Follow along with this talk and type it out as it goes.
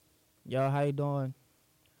Yo, how you doing?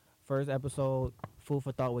 First episode, Food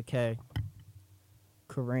for Thought with K.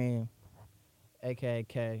 Kareem, aka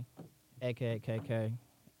K, aka KK,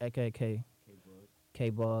 aka K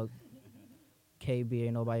Bug, KB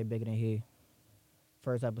ain't nobody bigger than he.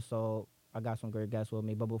 First episode, I got some great guests with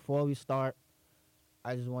me. But before we start,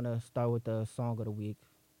 I just want to start with the song of the week.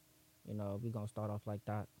 We gonna start off like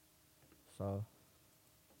that. So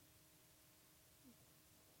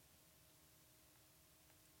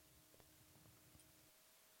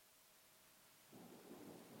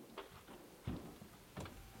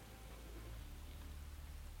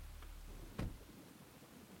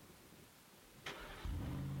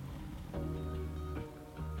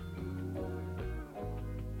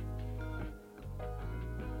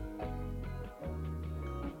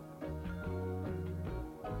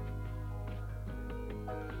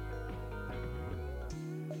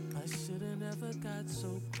I should've never got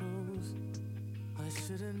so close. I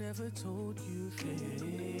should've never told you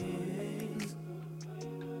things.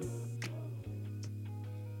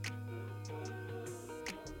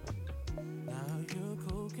 Now your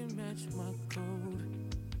code can match my code.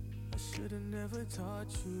 I should've never taught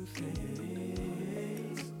you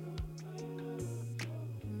things.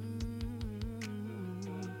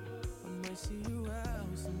 I might see you out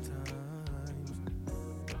sometimes.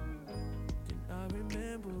 Can I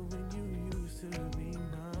remember when you used to be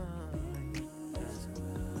mine?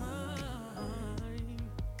 Mine.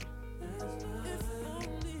 If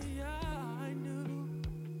only I knew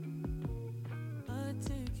I'd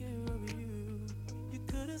take care of you. You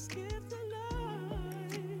could've skipped the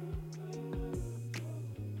line.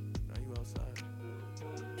 Now you outside.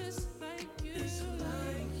 It's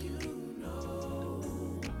like you know.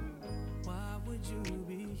 Why would you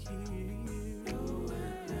be here?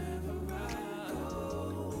 Wherever I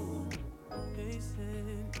go,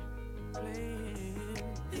 pacing, playing.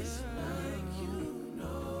 It's like you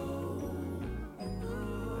know. You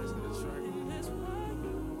know. That's why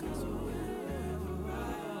you, 'cause wherever I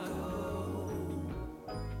go,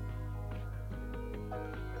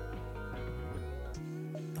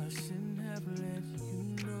 I shouldn't have let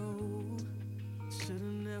you know. Should've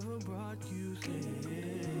never brought you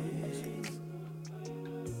things.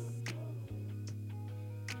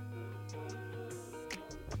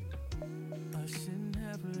 I shouldn't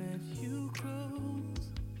have let you close.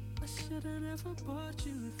 I should've never bought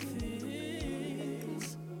you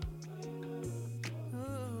things.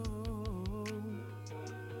 Oh,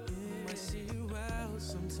 yeah. I see you out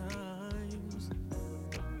sometimes,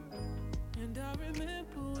 and I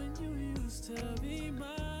remember when you used to be mine.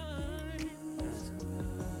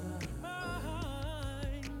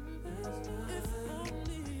 Mine. If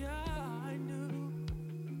only I knew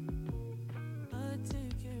I'd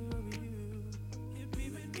take care of you. You'd be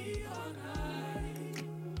with me all night.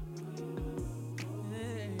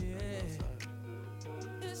 Yeah, yeah.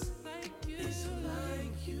 It's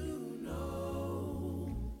like you know.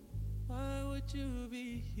 Why would you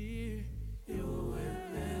be here? You're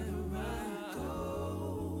wherever I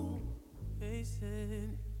go.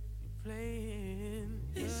 Facing, playing.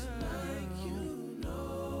 It's like you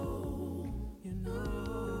know. You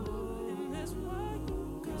know. And that's why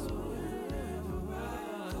you go wherever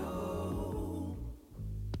I go.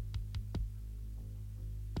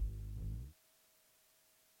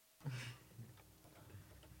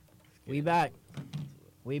 we back.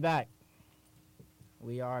 We back.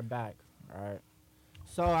 We are back. All right.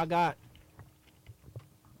 So I got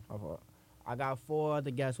four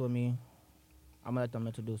other guests with me. I'm gonna let them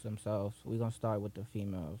introduce themselves. We're gonna start with the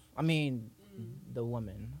females. I mean, the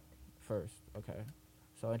women first. Okay.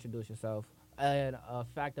 So introduce yourself and a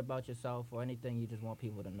fact about yourself or anything you just want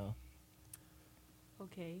people to know.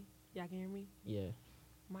 Okay, y'all can hear me? Yeah.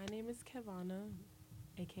 My name is Kevana,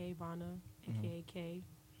 aka Vana, aka K,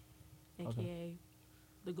 aka Okay.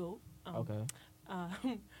 the GOAT. Okay.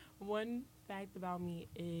 Um, one fact about me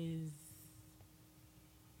is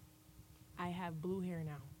I have blue hair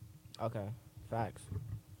now. Okay. Facts.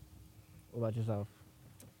 What about yourself?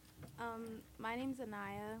 My name's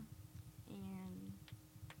Aniya, and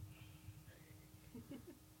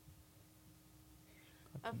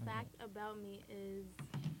a fact about me is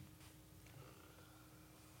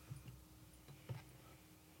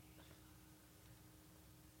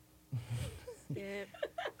skip.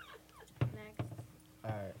 Next.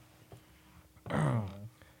 All right.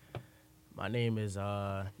 My name is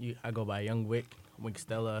I go by Young Wick, Wick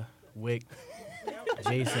Stella, Wick,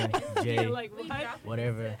 Jason, Jay, Like We what? dropping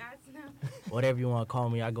whatever. the ads now. whatever you want to call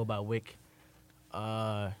me. I go by Wick.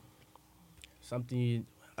 Something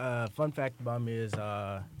fun fact about me is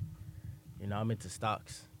I'm into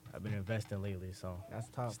stocks. I've been investing lately, so That's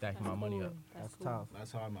tough. stacking That's my money cool. up. That's cool. tough.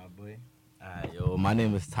 That's hard, my boy. Yo, my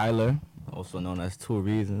name is Tyler, also known as Two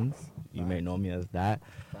Reasons. You may know me as that.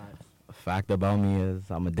 Facts. A fact about me is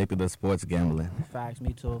I'm addicted to sports gambling. Facts.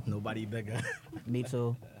 Me too. Nobody bigger. Me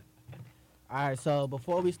too. All right. So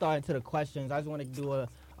before we start into the questions, I just want to do a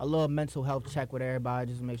little mental health check with everybody,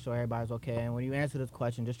 just to make sure everybody's okay. And when you answer this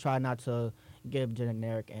question, just try not to give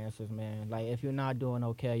generic answers, man. Like if you're not doing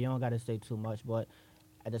okay, you don't got to say too much. But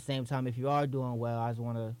at the same time, if you are doing well, I just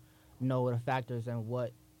want to know the factors and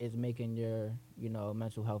what is making your,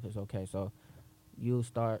 mental health is okay. So you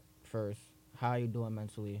start first. How are you doing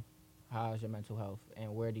mentally? How's your mental health?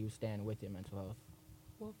 And where do you stand with your mental health?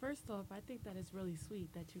 Well, first off, I think that it's really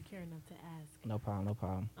sweet that you care enough to ask. No problem, no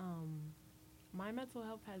problem. My mental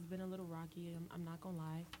health has been a little rocky. I'm not gonna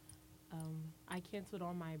lie. I canceled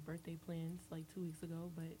all my birthday plans like 2 weeks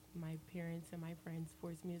ago, but my parents and my friends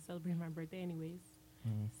forced me to celebrate my birthday anyways.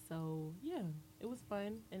 So yeah, it was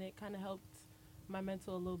fun, and it kind of helped my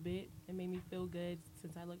mental a little bit. It made me feel good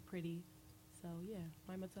since I look pretty. So yeah,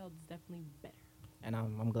 my mental health is definitely better. And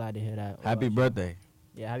I'm glad to hear that. What Happy about you? birthday.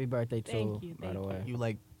 Yeah, happy birthday too. Thank you, By thank the you. way. You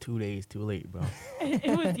like 2 days too late, bro.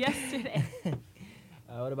 It was yesterday.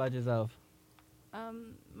 What about yourself?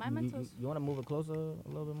 My mental. You want to move it closer a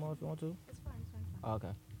little bit more if you want to? It's fine. It's fine. It's Oh,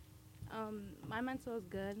 okay. fine. My mental is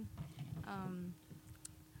good.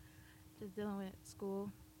 Just dealing with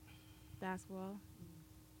school, basketball.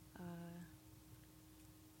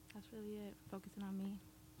 That's really it. Focusing on me.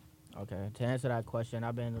 Okay. To answer that question,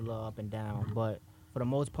 I've been a little up and down, but for the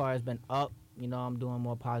most part, it's been up. I'm doing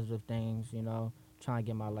more positive things. Trying to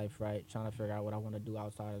get my life right, trying to figure out what I want to do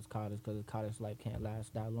outside of college because college life can't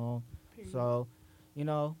last that long. Period. So,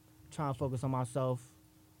 trying to focus on myself.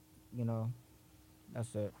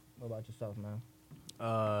 That's it. What about yourself, man?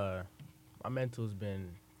 My mental's been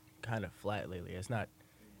kind of flat lately. It's not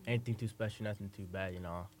anything too special, nothing too bad,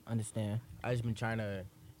 Understand. I just been trying to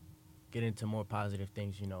get into more positive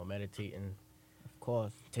things, meditating, Of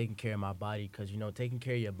course. taking care of my body, because, taking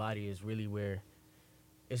care of your body is really where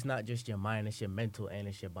it's not just your mind, it's your mental and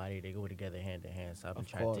it's your body. They go together hand in hand. So I've been Of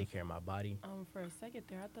trying course. to take care of my body. For a second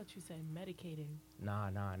there, I thought you said medicating. Nah.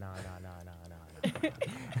 Nah, You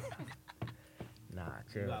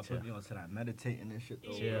chill, gotta chill. put me onto that meditating and shit,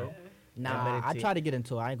 though. Chill. bro. Nah, I meditate. try to get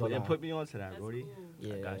into it. I ain't gonna lie. Put me onto that, That's Brody. cool.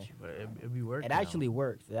 Yeah. I got you, but it be working. It actually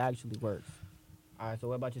works. It actually works. All right, so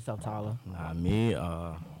what about yourself, Tyler? Me,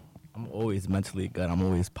 I'm always mentally good. I'm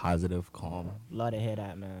always positive, calm, Love to hear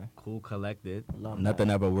that, man. cool, collected. Love Nothing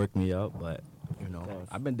that. ever worked me up, but course.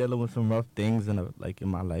 I've been dealing with some rough things in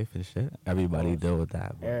my life and shit. Everybody course. deal with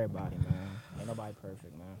that. But Everybody, man. Ain't nobody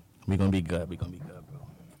perfect, man. we gonna be good. We gonna be good, bro.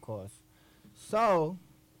 Of course. So,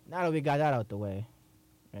 now that we got that out the way,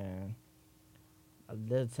 man,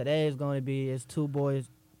 today is going to be, it's 2 boys,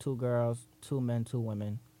 2 girls, 2 men, 2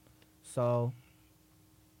 women. So,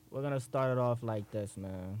 we're going to start it off like this,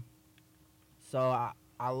 man. So,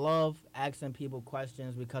 I love asking people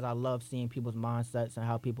questions because I love seeing people's mindsets and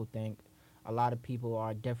how people think. A lot of people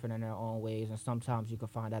are different in their own ways, and sometimes you can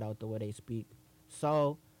find that out the way they speak.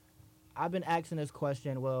 So, I've been asking this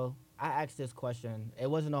question. Well, I asked this question. It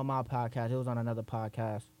wasn't on my podcast. It was on another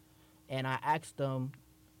podcast. And I asked them,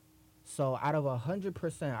 so out of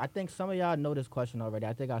 100%, I think some of y'all know this question already.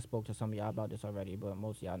 I think I spoke to some of y'all about this already, but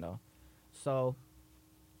most of y'all know. So,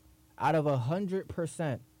 out of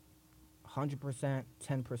 100%,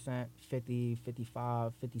 10%, 50,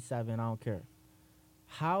 55, 57, I don't care.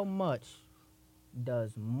 How much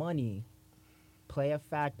does money play a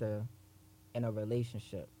factor in a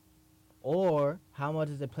relationship? Or how much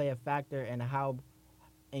does it play a factor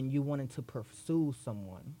in you wanting to pursue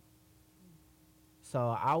someone?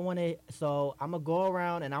 So I'm gonna go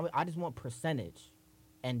around and I just want percentage,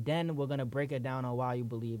 and then we're gonna break it down on why you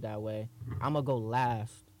believe that way. I'm gonna go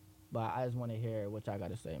last, but I just want to hear what y'all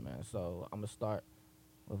gotta say, man. So I'm gonna start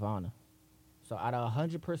with Vana. So out of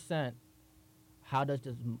 100%,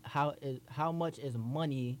 how much is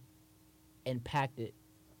money impacted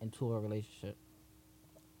into a relationship?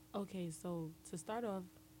 Okay, so to start off,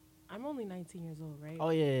 I'm only 19 years old, right? Oh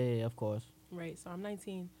yeah, of course. Right, so I'm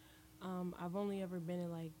 19. I've only ever been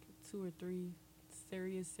in like 2 or 3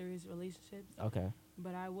 serious relationships. Okay.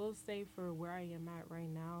 But I will say for where I am at right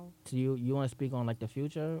now, So you want to speak on like the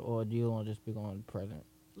future, or do you want to just speak on the present?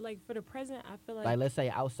 like for the present, I feel Like let's say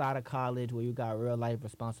outside of college where you got real life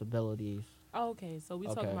responsibilities. oh, okay, so we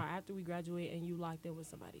talking Okay. about after we graduate and you locked in with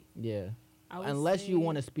somebody. Yeah. I would Unless you say-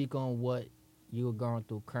 want to speak on what you're going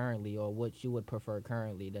through currently or what you would prefer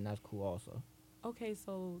currently, then that's cool also. Okay,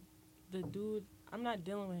 so the dude, I'm not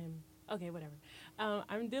dealing with him. Okay, whatever.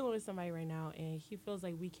 I'm dealing with somebody right now, and he feels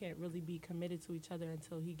like we can't really be committed to each other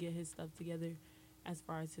until he get his stuff together, as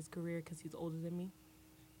far as his career, because he's older than me.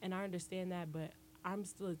 And I understand that, but I'm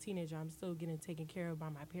still a teenager. I'm still getting taken care of by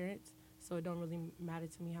my parents, so it don't really matter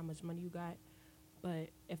to me how much money you got. But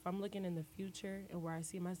if I'm looking in the future and where I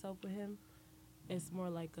see myself with him, it's more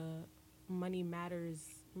like a money matters.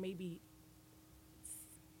 Maybe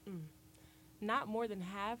not more than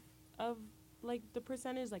half of like the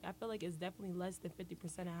percentage. Like I feel like it's definitely less than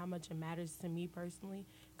 50% of how much it matters to me personally,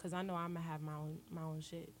 because I know I'm gonna have my own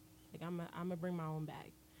shit. Like I'm gonna bring my own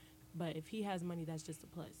bag. But if he has money, that's just a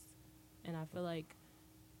plus. And I feel like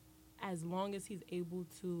as long as he's able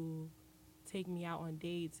to take me out on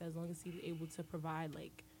dates, as long as he's able to provide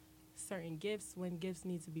like certain gifts when gifts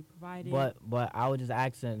need to be provided. But I was just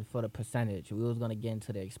asking for the percentage. We was gonna get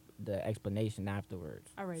into the explanation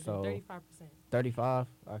afterwards. All right, So then 35%. 35.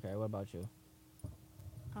 Okay. What about you?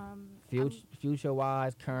 I'm, Future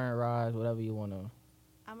wise, current wise, whatever you wanna.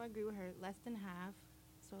 I'm gonna agree with her. Less than half,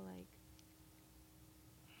 so like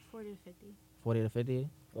 40 to 50. 40 to 50.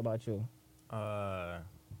 What about you? I'm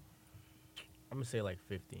gonna say like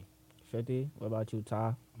 50. 50. What about you, Ty?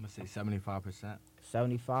 I'm gonna say 75%.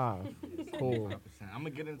 75. Cool. 75%. I'm gonna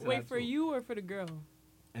get into Wait, that for too. you or for the girl?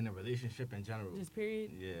 In a relationship in general. Just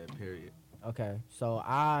period? Yeah, period. Okay. So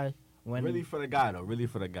Really for the guy though. Really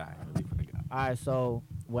for the guy. Really for the guy. All right. So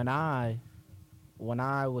when I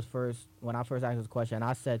first asked this question,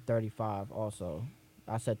 I said 35. Also,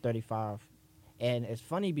 I said 35, and it's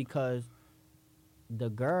funny because the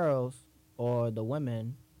girls or the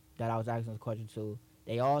women that I was asking this question to,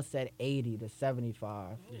 they all said 80 to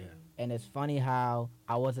 75. Yeah. And it's funny how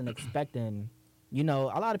I wasn't expecting. You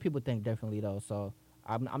know, a lot of people think differently though. So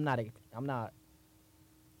I'm not.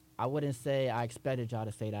 I wouldn't say I expected y'all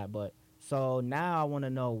to say that, but so now I want to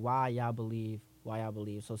know why y'all believe.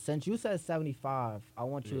 So since you said 75, I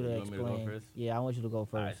want you Yeah, to you want me to go explain. first? Yeah, I want you to go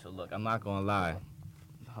first. All right, so look, I'm not gonna lie.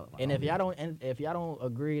 And if y'all don't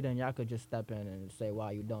agree, then y'all could just step in and say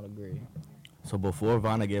why you don't agree. So before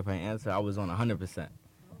Vana gave her answer, I was on 100%.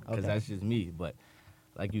 Because Okay. that's just me. But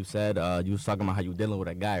like you said, you was talking about how you dealing with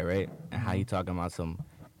a guy, right? And how he talking about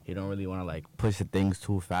he don't really want to like push the things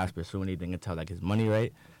too fast, pursue anything until like his money,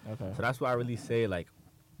 right? Okay. So that's why I really say like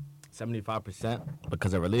 75%,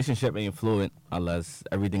 because a relationship ain't fluent unless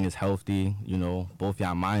everything is healthy, you know, both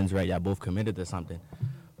y'all minds right, y'all both committed to something.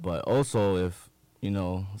 But also if, you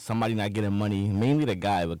know, somebody not getting money, mainly the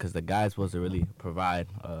guy, because the guy's supposed to really provide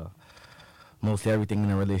mostly everything in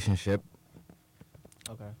a relationship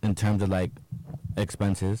Okay. in terms of like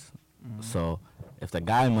expenses. Mhm. So if the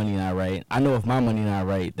guy money not right, I know if my money not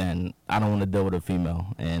right, then I don't want to deal with a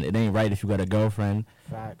female. And it ain't right if you got a girlfriend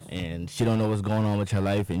Facts. and she don't know what's going on with her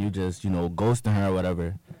life and you just, you know, ghosting her or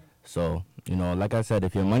whatever. So, you know, like I said,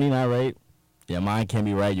 if your money not right, your mind can't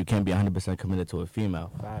be right. You can't be 100% committed to a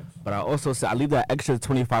female. Facts. But I also say I leave that extra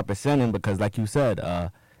 25% in because, like you said,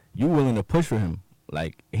 you willing to push for him.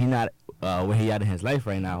 Like he not where he at in his life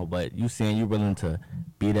right now, but you saying you willing to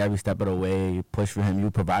be there every step of the way, push for him,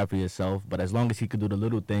 you provide for yourself. But as long as he could do the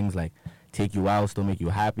little things like take you out, still make you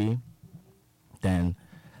happy, then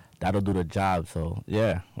that'll do the job. So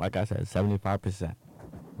yeah, like I said, 75%.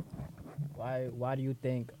 Why do you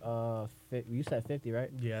think you said 50, right?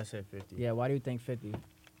 Yeah, I said 50. Yeah, why do you think 50?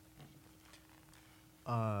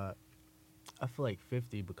 I feel like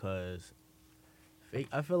 50 because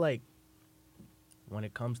I feel like when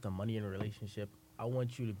it comes to money in a relationship, I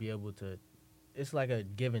want you to be able to. It's like a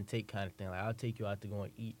give and take kind of thing. Like I'll take you out to go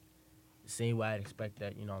and eat, the same way I'd expect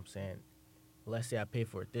that. You know what I'm saying? Let's say I pay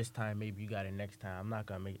for it this time, maybe you got it next time. I'm not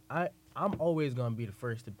gonna make. I'm always gonna be the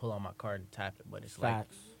first to pull out my card and tap it. But it's like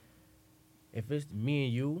Facts. if it's me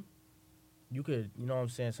and you could. You know what I'm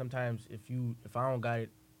saying? Sometimes if I don't got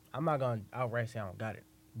it, I'm not gonna outright say I don't got it.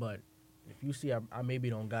 But if you see I maybe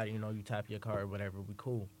don't got it, you know, you tap your card, whatever, we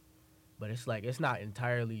cool. But it's like it's not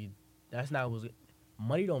entirely. That's not what's.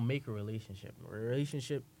 Money don't make a relationship. A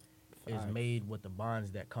relationship Facts. is made with the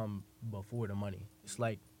bonds that come before the money. It's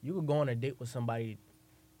like you could go on a date with somebody,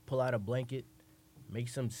 pull out a blanket, make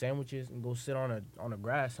some sandwiches, and go sit on the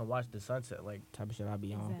grass and watch the sunset. Like Type of shit I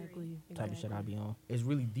be on. Exactly. Type of shit I be on. it's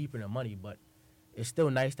really deeper than money, but it's still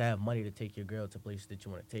nice to have money to take your girl to places that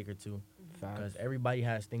you want to take her to. Facts. Because everybody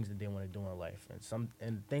has things that they want to do in life,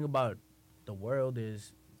 and the thing about the world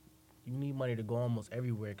is, you need money to go almost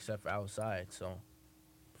everywhere except for outside. So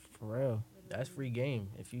For real. that's free game.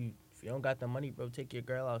 If you don't got the money, bro, take your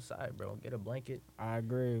girl outside, bro. Get a blanket, I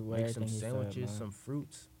agree with make some everything he said, sandwiches, man. some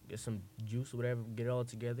fruits, get some juice, whatever. Get it all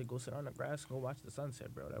together. Go sit on the grass. Go watch the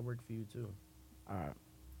sunset, bro. That worked for you too. All right.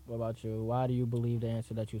 What about you? Why do you believe the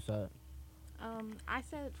answer that you said? I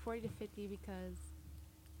said 40 to 50 because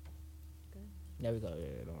There we go.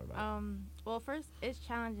 Yeah, don't worry about well, first it's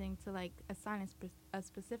challenging to like assign a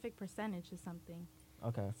specific percentage to something. it.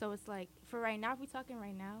 Okay. So it's like for right now, if we're talking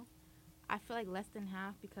right now, I feel like less than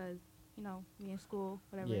half because we in school,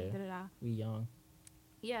 whatever. Yeah. Da da da. We young.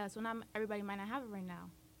 Yeah. So not everybody might not have it right now,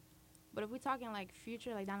 but if we're talking like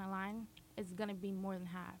future, like down the line, it's gonna be more than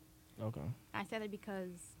half. Okay. I said it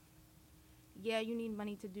because, yeah, you need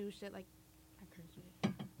money to do shit like. I cursed with it.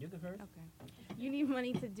 You can curse. Okay. You need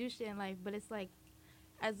money to do shit in life, but it's like,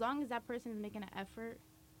 as long as that person is making an effort,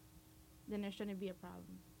 then there shouldn't be a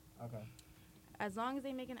problem. Okay. As long as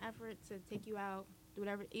they make an effort to take you out, do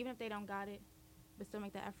whatever, even if they don't got it, but still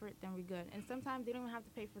make the effort, then we're good. And sometimes they don't even have to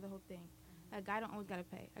pay for the whole thing. A guy don't always gotta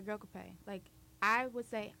pay. A girl could pay. Like I always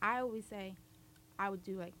say, I would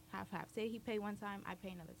do like half. Say he pay one time, I pay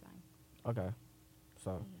another time. Okay.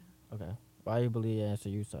 So, Yeah. okay. Why you believe the answer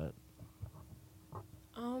you said?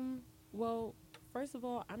 Well, first of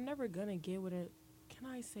all, I'm never gonna get with a. Can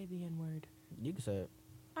I say the N word? You can say it.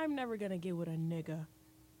 I'm never gonna get with a nigga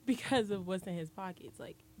because of what's in his pockets.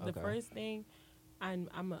 Like the Okay. first thing I'm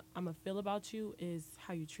a feel about you is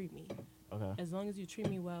how you treat me. Okay. As long as you treat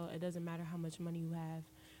me well, it doesn't matter how much money you have.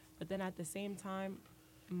 But then at the same time,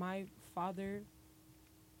 my father,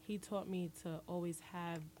 he taught me to always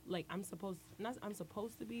have like I'm supposed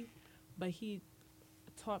to be, but he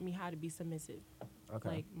taught me how to be submissive. Okay.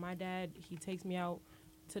 Like my dad, he takes me out.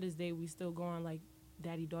 To this day, we still go on like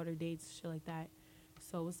daddy-daughter dates, shit like that.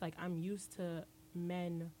 So it's like I'm used to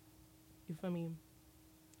men, you feel me,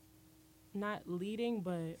 not leading,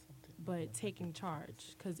 but taking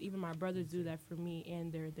charge. Because even my brothers do that for me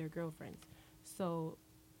and their girlfriends. So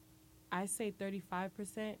I say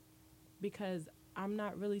 35% because I'm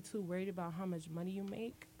not really too worried about how much money you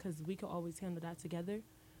make because we can always handle that together.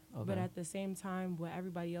 Okay. But at the same time, what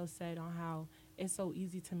everybody else said on how it's so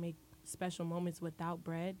easy to make special moments without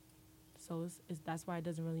bread, so that's why it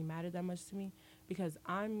doesn't really matter that much to me because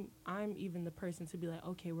I'm even the person to be like,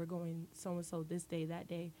 okay, we're going so and so this day, that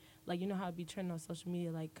day, like you know how it be trending on social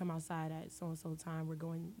media, like come outside at so and so time, we're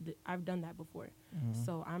going. I've done that before,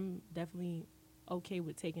 so I'm definitely okay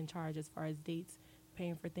with taking charge as far as dates,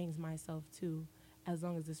 paying for things myself too, as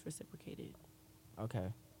long as it's reciprocated. Okay.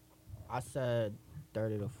 I said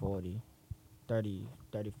 30 to 40, 30,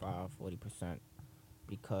 35, 40%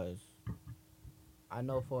 because I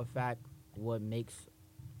know for a fact what makes,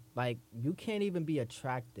 like, you can't even be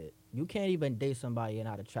attracted. You can't even date somebody you're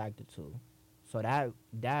not attracted to. So that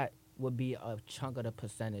would be a chunk of the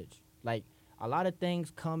percentage. Like, a lot of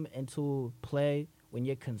things come into play when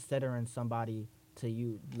you're considering somebody to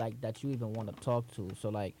you, like, that you even want to talk to. So,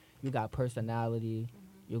 like, you got personality,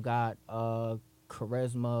 you got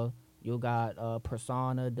charisma, you got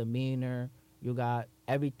persona, demeanor, you got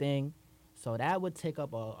everything. So that would take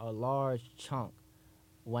up a large chunk.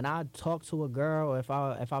 When I talk to a girl, or if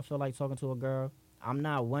I feel like talking to a girl, I'm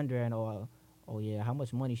not wondering, oh yeah, how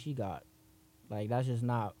much money she got. Like that's just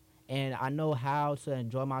not. And I know how to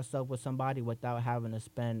enjoy myself with somebody without having to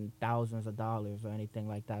spend thousands of dollars or anything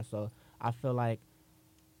like that. So I feel like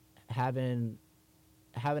having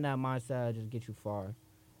that mindset just get you far.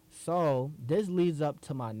 So this leads up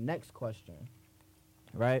to my next question,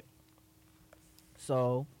 right?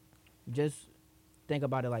 So just think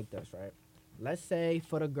about it like this, right? Let's say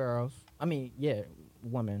for the girls,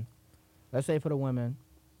 women. Let's say for the women,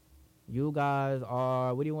 you guys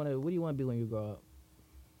are. What do you want to be when you grow up?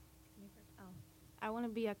 Oh, I want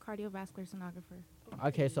to be a cardiovascular sonographer.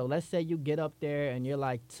 Okay, so let's say you get up there and you're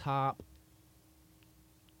like top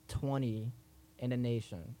 20 in the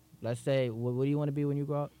nation. Let's say, what do you want to be when you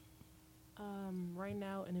grow up? Right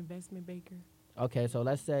now, an investment banker. Okay, so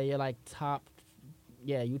let's say you're like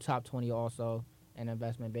you top 20 also in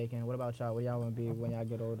investment banking. What about y'all? What y'all want to be when y'all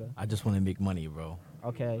get older? I just want to make money, bro.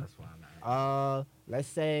 Okay. That's why I'm at. Let's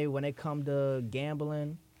say when it come to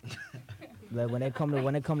gambling, like when it come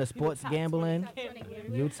to sports gambling,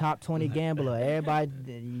 you top 20 gambler. Everybody,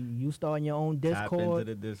 you starting your own Tap into Discord.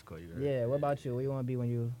 the Discord. You heard? Yeah. What about you? What you want to be when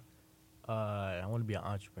you? I want to be an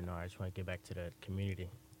entrepreneur. I just want to get back to the community.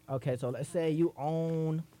 Okay, so let's say you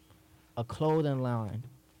own a clothing line,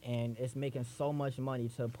 and it's making so much money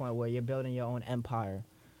to the point where you're building your own empire.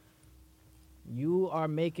 You are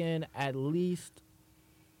making at least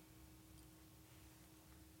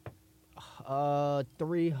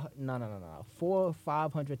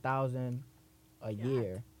 400,000-500,000 a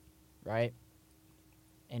year, right?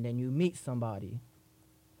 And then you meet somebody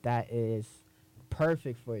that is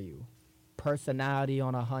perfect for you, personality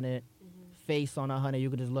on 100, face on 100. You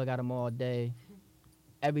could just look at them all day,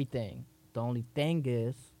 everything. The only thing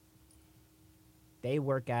is, they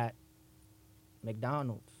work at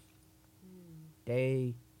McDonald's.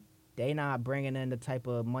 They they not bringing in the type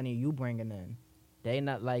of money you bringing in. They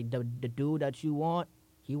not like the dude that you want.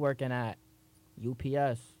 He working at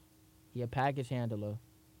UPS. He a package handler.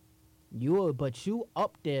 But you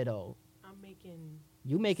up there though. I'm making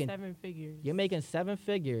You making 7 figures. You're making 7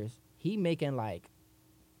 figures. He making like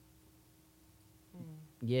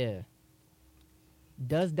yeah.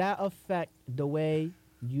 Does that affect the way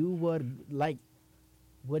you would like?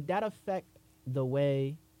 Would that affect the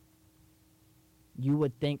way you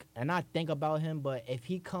would think and not think about him? But if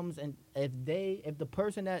he comes and if the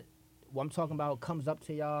person that I'm talking about comes up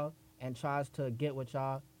to y'all and tries to get with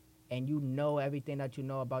y'all, and you know everything that you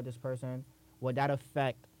know about this person, would that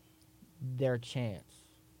affect their chance?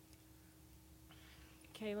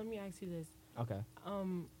 Okay, let me ask you this. Okay.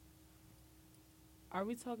 Are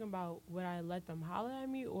we talking about would I let them holler at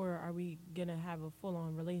me, or are we gonna have a full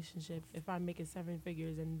on relationship if I'm making 7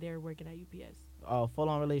 figures and they're working at UPS? Oh, full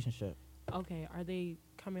on relationship. Okay, are they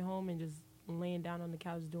coming home and just laying down on the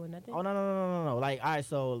couch doing nothing? Oh no. Like, all right,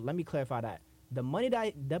 so let me clarify that. The money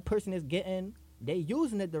that person is getting, they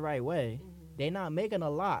using it the right way. They not making a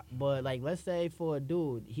lot, but like let's say for a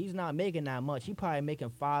dude, he's not making that much. He probably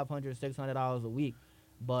making $500, $600 a week,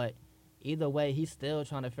 but either way, he's still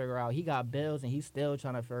trying to figure out. He got bills, and he's still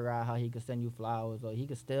trying to figure out how he could send you flowers, or he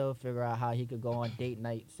could still figure out how he could go on date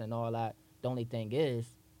nights and all that. The only thing is,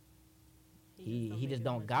 he just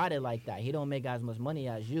don't got it like that. He don't make as much money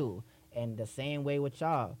as you. And the same way with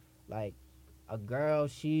y'all, like a girl,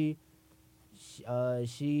 she's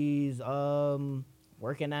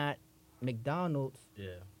working at McDonald's. Yeah.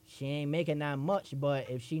 She ain't making that much, but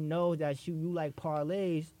if she knows that you like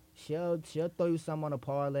parlays, she'll throw you some on a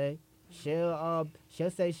parlay. She'll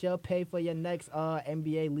say she'll pay for your next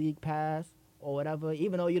NBA league pass or whatever,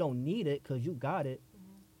 even though you don't need it because you got it.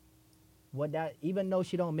 Would that, even though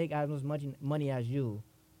she don't make as much money as you,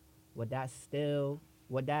 would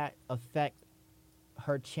that affect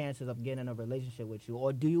her chances of getting a relationship with you?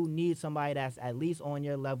 Or do you need somebody that's at least on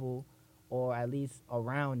your level or at least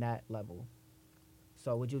around that level?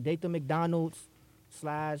 So would you date the McDonald's /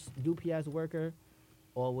 UPS worker,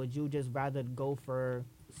 or would you just rather go for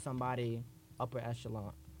somebody upper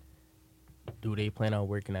echelon? Do they plan on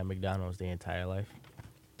working at McDonald's their entire life?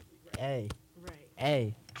 Hey, Right.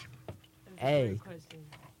 hey, That's Hey. a great question.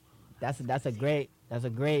 that's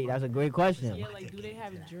a great question. Yeah, like, do they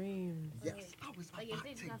have dreams? Like if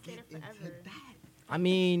they just gonna stay there forever, I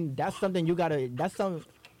mean, that's something you gotta. That's some.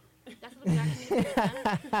 that's what we got to communicate with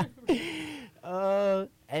them.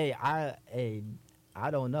 I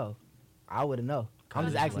don't know. I wouldn't know. I'm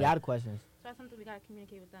just Cause asking like- y'all the questions. So that's something we gotta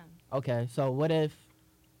communicate with them. Okay, so what if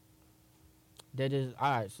they just all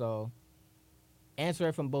right? So answer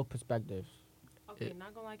it from both perspectives. Okay,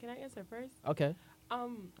 not gonna lie. Can I answer first? Okay,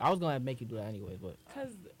 I was gonna make you do that anyways, but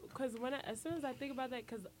Cause as soon as I think about that,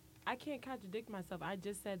 cause I can't contradict myself. I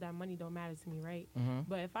just said that money don't matter to me, right?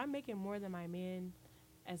 But if I'm making more than my man,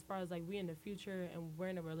 as far as like we in the future and we're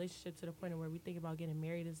in a relationship to the point of where we think about getting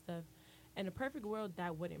married and stuff, in a perfect world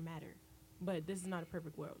that wouldn't matter. But this is not a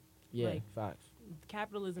perfect world. yeah, Like, facts.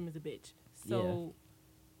 capitalism is a bitch. So,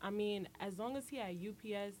 I mean, as long as he at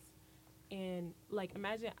UPS and like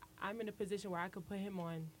imagine I'm in a position where I could put him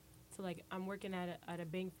on to like I'm working at a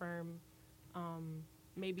bank firm.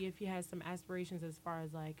 Maybe if he has some aspirations as far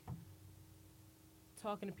as like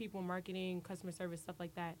talking to people, marketing, customer service, stuff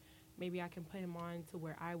like that, maybe I can put him on to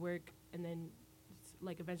where I work, and then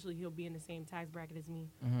like eventually he'll be in the same tax bracket as me.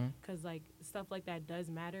 Cause like stuff like that does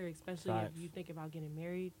matter, especially Facts. if you think about getting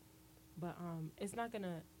married. But it's not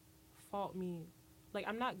gonna fault me. Like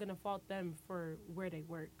I'm not gonna fault them for where they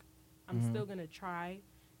work. I'm still gonna try.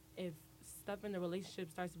 If stuff in the relationship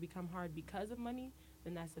starts to become hard because of money,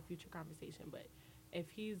 then that's a future conversation. But if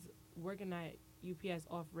he's working at UPS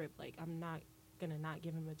off rip, like I'm not gonna not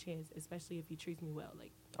give him a chance, especially if he treats me well.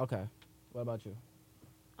 Like Okay, what about you?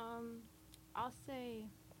 I'll say,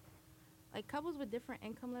 like couples with different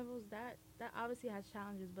income levels, that obviously has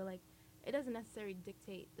challenges, but like it doesn't necessarily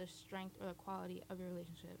dictate the strength or the quality of your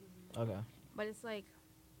relationship. Okay, But it's like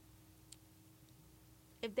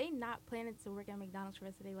if they not planning to work at McDonald's for the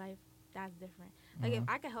rest of their life, that's different. Like if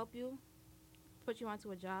I could help you, put you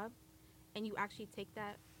onto a job, and you actually take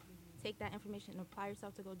that information and apply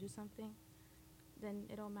yourself to go do something, then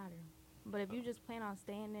it don't matter. But if you just plan on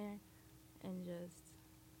staying there and just,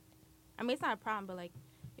 I mean, it's not a problem, but like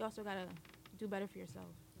you also gotta do better for yourself.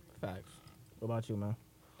 facts. What about you, man?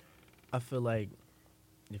 I feel like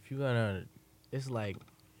if you're gonna, it's like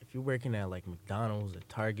if you're working at like McDonald's or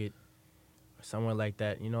Target or somewhere like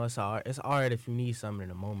that, you know, it's alright if you need something in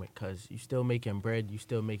the moment because you still making bread, you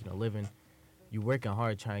still making a living. you working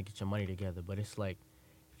hard trying to get your money together, but it's like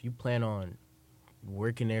if you plan on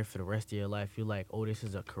working there for the rest of your life, you're like, oh, this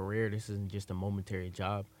is a career. This isn't just a momentary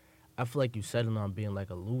job. I feel like you settling on being like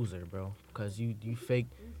a loser, bro, because you fake.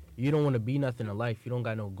 You don't want to be nothing in life. You don't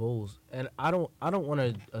got no goals, and I don't want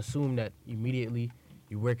to assume that immediately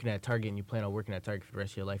you're working at Target and you plan on working at Target for the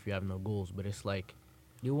rest of your life. You have no goals, but it's like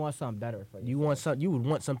You want something better for you want some. You would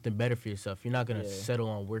want something better for yourself. You're not gonna Yeah. settle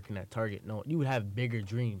on working at Target. No, you would have bigger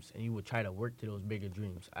dreams, and you would try to work to those bigger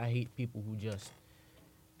dreams. I hate people who just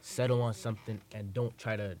settle on something and don't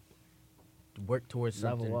try to work towards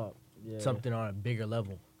something, level up. Yeah. something on a bigger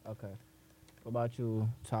level. Okay. What about you,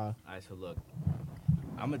 Ty? All right, so look,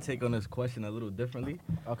 I'm gonna take on this question a little differently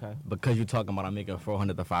Okay. because you're talking about I'm making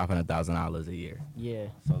 $400,000 to $500,000 a year. Yeah.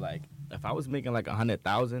 So like, if I was making like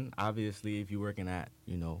 100,000, obviously, if you're working at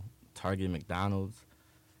Target, McDonald's,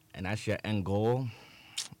 and that's your end goal,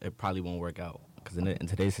 it probably won't work out because in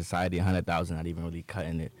today's society, 100,000 not even really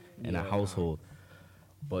cutting it in a Yeah. household.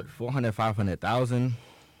 But 400, 500,000,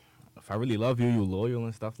 if I really love you, you loyal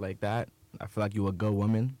and stuff like that. I feel like you a good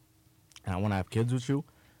woman, and I want to have kids with you.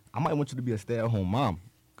 I might want you to be a stay-at-home mom,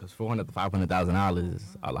 because $400,000 to $500,000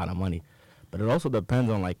 is a lot of money. But it also depends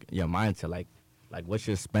on like your mindset, like what's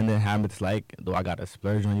your spending habits like? Do I gotta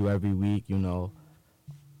splurge on you every week?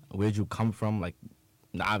 Where'd you come from? Like,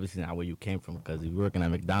 obviously not where you came from, because if you're working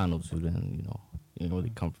at McDonald's, you didn't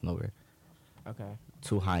really come from nowhere Okay.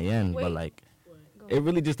 too high end. Wait. But like, Go it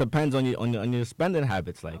really just depends on your spending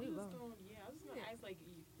habits. Like, I was just gonna ask, like,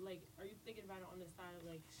 are you thinking about it on the side of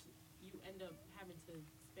like you end up having to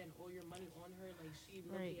spend all your money on her, like she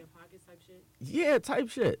look Right. in your pockets type shit? yeah, type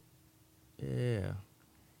shit. Yeah.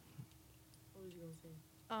 What was you gonna say?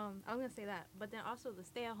 I was gonna say that, but then also the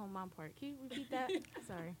stay-at-home mom part. Can you repeat that?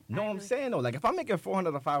 Sorry. No, I I'm really- saying though, like if I'm making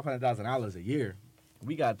 $400,000 to $500,000 a year,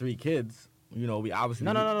 we got 3 kids. We obviously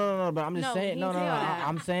No. But I'm just No, saying. he No. didn't say all that.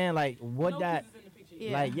 I'm saying like what No that. kids is in the picture.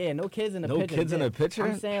 Yeah. Like no kids in the No picture. kids in Yeah. the picture?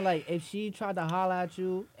 I'm saying like if she tried to holler at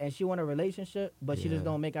you and she want a relationship, but she just Yeah.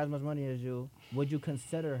 don't make as much money as you, would you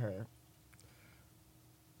consider her?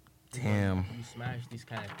 Damn. You smash these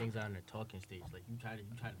kind of things out in the talking stage. Like you try to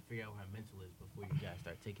figure out what her mental is before you guys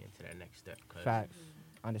start taking it to that next step. 'Cause Facts.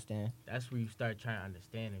 Understand. that's where you start trying to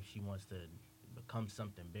understand if she wants to become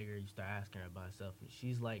something bigger. You start asking her about herself, and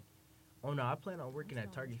she's like, "Oh no, I plan on working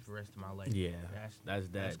at Target for the rest of my life." Yeah, that's that's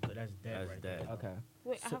That's dead. that's dead That's right dead. there. Okay.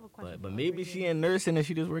 Wait, I So- have a question. But for maybe you. she in nursing and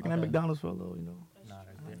she just working at Okay. McDonald's for a little, Nah,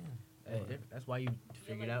 that's different. That's different. That's why you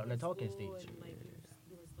figure it out in the talking stage. And, like,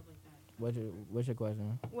 doing stuff like that. What's your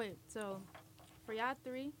question? Wait, so for y'all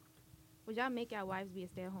 3, would y'all make y'all wives be a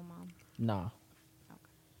stay-at-home mom? Nah. Okay.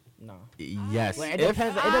 No. Yes. Well, it If-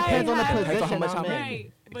 depends. It depends on the have- position Depends on how much I'm I'm in. making.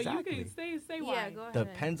 Right, but Exactly. you can say Yeah, why. go ahead.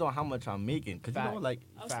 Depends on how much I'm making, cause Facts. like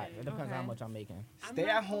Fact. It depends on how Okay. much I'm making. I'm stay not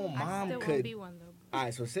at home gonna- I mom still won't could. be one though. All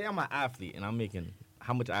right, so say I'm an athlete and I'm making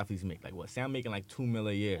how much athletes make? Like what? Say I'm making like $2 million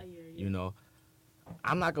a year. A year, yeah. You know,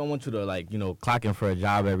 I'm not gonna want you to like clock in for a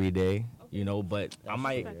job every day. But I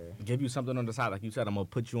might fair. give you something on the side. Like you said, I'm gonna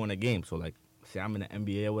put you on a game. So like, say I'm in the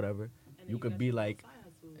NBA or whatever. And then You could got be your like, side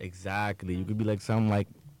hustle. exactly. You could be like some like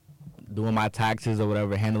doing my taxes or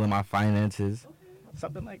whatever, handling my finances, Okay.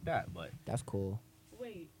 something like that. But That's cool.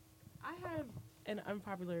 Wait, I have an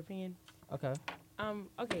unpopular opinion. Okay.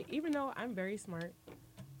 Okay, even though I'm very smart,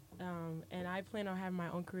 and I plan on having my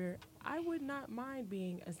own career, I would not mind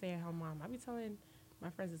being a stay-at-home mom. I be telling my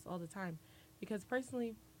friends this all the time, because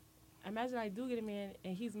personally, imagine I do get a man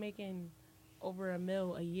and he's making over $1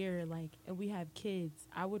 million a year, like, and we have kids.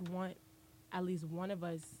 I would want at least one of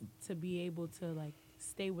us to be able to like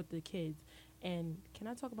stay with the kids. And can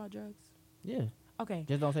I talk about drugs? Yeah. Okay.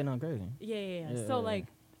 Just don't say nothing crazy. Yeah. Yeah, So yeah, like,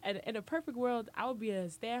 in a perfect world, I would be a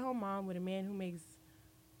stay-at-home mom with a man who makes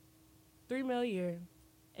 $3 million a year,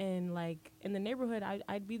 and like in the neighborhood,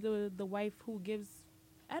 I'd be the wife who gives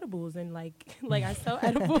edibles and like I sell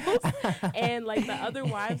edibles, and like the other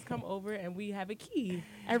wives come over and we have a key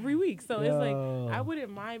every week. So it's Yo. like I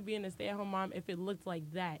wouldn't mind being a stay-at-home mom if it looked like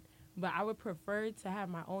that. But I would prefer to have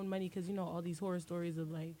my own money, because all these horror stories of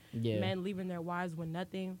like Yeah. men leaving their wives with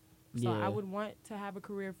nothing. So Yeah. I would want to have a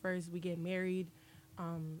career first. We get married.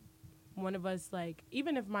 One of us, like,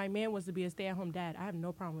 even if my man was to be a stay-at-home dad, I have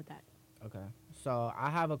no problem with that. Okay. So I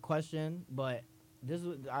have a question, but this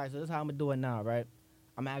is all right. So this is how I'm gonna do it now, right?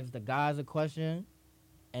 I'm gonna ask the guys a question,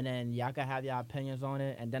 and then y'all can have your opinions on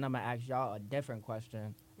it, and then I'm gonna ask y'all a different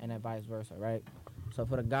question, and then vice versa, right? So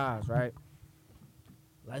for the guys, right?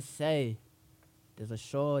 Let's say there's a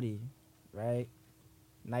shorty, right?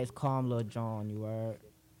 Nice, calm little John, you heard.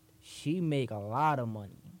 She make a lot of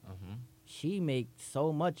money. She make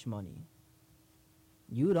so much money.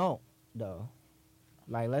 You don't, though.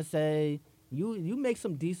 Like, let's say you make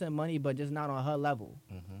some decent money, but just not on her level.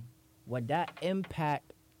 Mm-hmm. Would that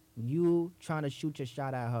impact you trying to shoot your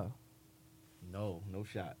shot at her? No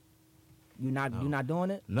shot. You not No. you not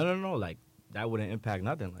doing it? No. Like that wouldn't impact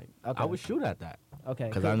nothing. Like Okay. I would shoot at that Okay.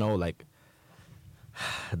 because I know like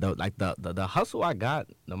the hustle I got,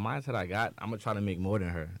 the mindset I got. I'm gonna try to make more than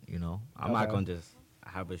her. You know, I'm not Okay. gonna just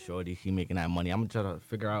have a shorty. She making that money. I'm gonna try to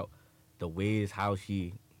figure out the ways how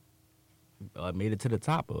she made it to the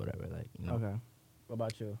top or whatever. Like you know. Okay. What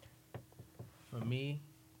about you? For me,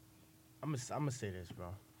 I'm gonna say this, bro.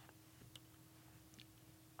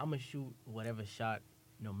 I'm gonna shoot whatever shot,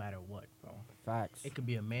 no matter what, bro. Facts. It could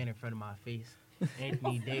be a man in front of my face,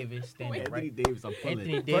 Anthony Davis standing Anthony right. Davis, I'm pulling.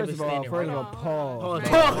 Anthony First Davis of all, standing first right. of all, pause.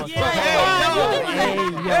 Pause.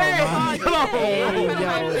 Hey, yo,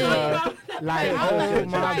 bro. Like, That's oh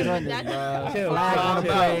my right. goodness, bro. Chill, Flag on the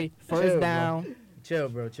chill, play, first chill, bro. down, Chill,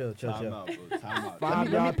 bro. Chill. Time out, bro. Time out.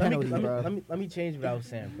 5-yard penalty, bro. Let me change what I was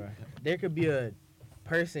saying, bro. There could be a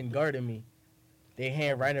person guarding me. They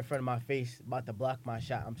hand right in front of my face, about to block my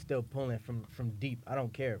shot. I'm still pulling from deep. I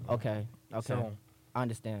don't care, bro. Okay, okay, So I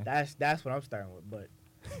understand. that's what I'm starting with. But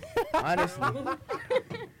honestly,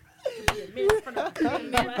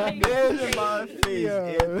 Hands in my face.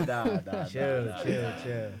 Yo. Nah.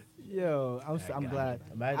 chill. Yo, I'm glad.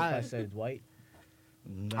 Imagine if I said Dwight.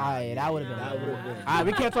 Alright, that would have been. That would've been- Alright,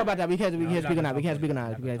 we can't talk about that. We can't No, we're speak on not that. We can't gonna speak on talk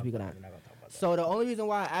that. about We can't it. speak on We're that. not gonna talk about that. So the only reason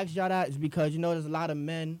why I asked y'all that is because there's a lot of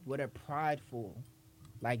men where they're prideful.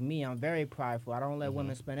 Like me, I'm very prideful. I don't let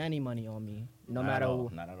women spend any money on me, no Not at matter all,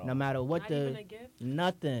 not at all. no matter what Not even the a gift.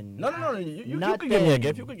 nothing. No. You Nothing. could give me a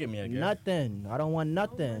gift. You could give me a gift. Nothing. I don't want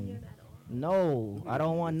nothing. No, I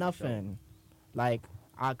don't want nothing. Like,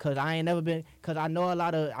 cause I ain't never been. Cause I know a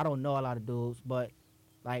lot of. I don't know a lot of dudes, but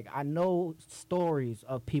like I know stories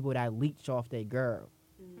of people that leech off their girl.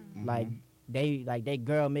 Mm-hmm. Like they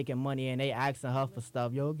girl making money and they asking her for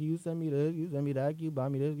stuff. Yo, can you send me this? You send me that? Can you buy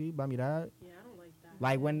me this? Can you buy me that? Yeah, I don't like that.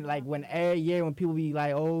 Like when every year when people be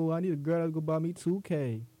like, oh, I need a girl to go buy me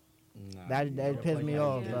 2K. That pissed me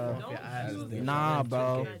off, bro. Nah,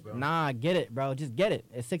 bro. Nah, get it, bro. Just get it.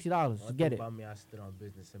 It's $60. Just get it. About me, I stood on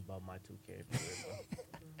business and bought my 2K.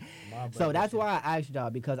 My So brother that's said- why I asked y'all,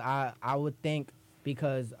 because I would think,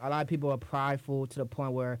 because a lot of people are prideful to the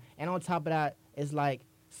point where, and on top of that, it's like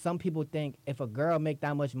some people think if a girl make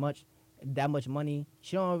that much money,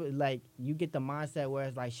 she don't, like, you get the mindset where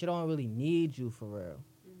it's like she don't really need you for real.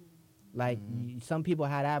 Like some people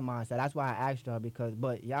have that mindset. That's why I asked y'all,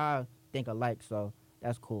 but y'all think alike, so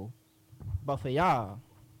that's cool. But for y'all,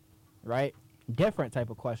 right? Different type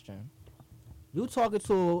of question. You talking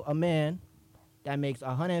to a man that makes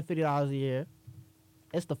 $150 a year.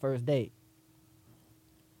 It's the first date.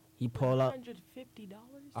 He pull up $150.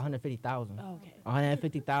 $150,000. Oh, okay.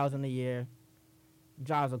 $150,000 a year.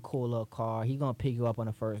 Drives a cool little car. He gonna pick you up on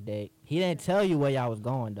the first date. He didn't tell you where y'all was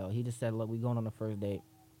going though. He just said, "Look, we going on the first date."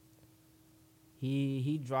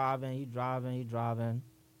 He driving.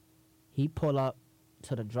 He pull up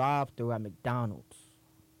to the drive-thru at McDonald's.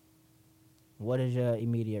 What is your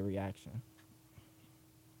immediate reaction?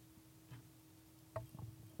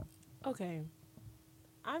 Okay.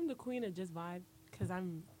 I'm the queen of just vibe because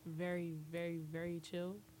I'm very, very, very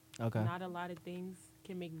chill. Okay. Not a lot of things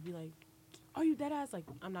can make me be like, "Oh, you dead ass?" Like,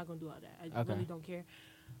 I'm not gonna do all that. I Okay. really don't care.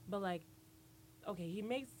 But like, okay, he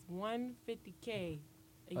makes $150K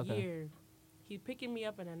a Okay. year. He's picking me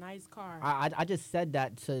up in a nice car. I just said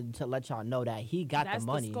that to let y'all know that he got That's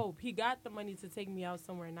the money. the scope. He got the money to take me out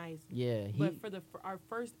somewhere nice. Yeah, But for our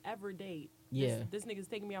first ever date, Yeah. this nigga's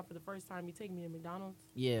taking me out for the first time. He taking me to McDonald's.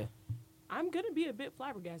 yeah. I'm gonna be a bit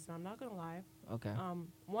flabbergasted. I'm not gonna lie. Okay.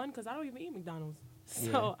 One, because I don't even eat McDonald's, so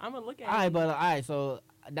Yeah. I'm gonna look at. All right, it. but all right, so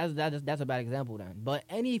that's a bad example then. But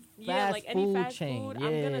any fast Yeah, like food any fast chain, food, yeah.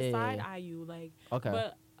 I'm gonna side eye you, like. Okay.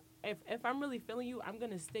 But if I'm really feeling you, I'm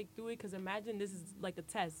gonna stick through it. Cause imagine this is like a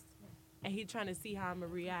test, and he trying to see how I'm gonna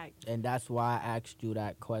react. And that's why I asked you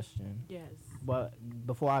that question. Yes. But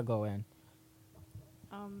before I go in,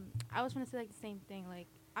 I was gonna say like the same thing. Like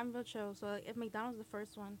I'm real chill, so like, if McDonald's is the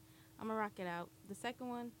first one, I'm gonna rock it out. The second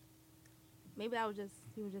one, maybe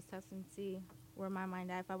he would just test and see where my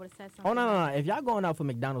mind at. If I would have said something. oh no, like- if y'all going out for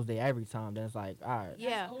McDonald's day every time, then it's like, all right,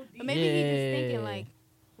 Yeah, OD. but maybe he just Yeah. thinking like,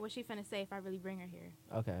 what's she finna say if I really bring her here?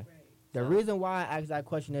 okay. The So- reason why I asked that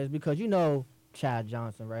question is because you know Chad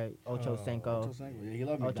Johnson, right? Ocho Cinco. Yeah, he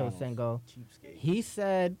loved Ocho McDonald's. Cinco. Cheapskate. He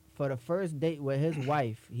said for the first date with his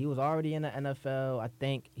wife, he was already in the NFL, I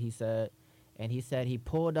think he said, and he said he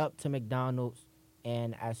pulled up to McDonald's,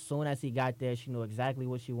 and as soon as he got there, she knew exactly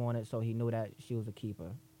what she wanted, so he knew that she was a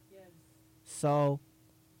keeper. Yes. So,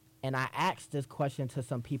 and I asked this question to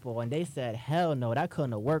some people, and they said, hell no, that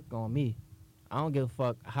couldn't have worked on me. I don't give a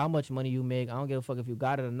fuck how much money you make. I don't give a fuck if you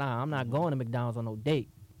got it or not. I'm not going to McDonald's on no date.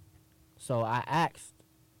 So I asked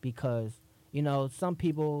because, some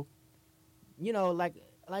people,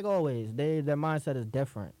 like always, their mindset is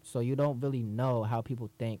different. So you don't really know how people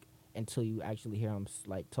think until you actually hear them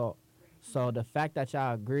talk. So the fact that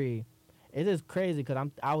y'all agree, it is crazy because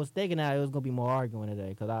I was thinking that it was gonna be more arguing today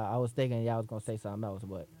because I was thinking y'all was gonna say something else,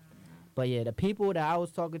 but yeah, the people that I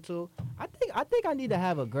was talking to, I think I need to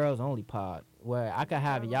have a girls only pod where I could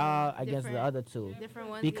have y'all against the Different- other two. Different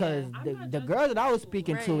ones. Because yeah. I'm the, not the judging girls that I was you.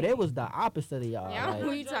 speaking to, Right. they was the opposite of y'all. Yeah. like-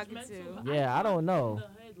 Who you talking Judgmental, to? but Yeah, I don't grew up know. in the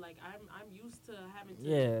hood, like I'm used to having to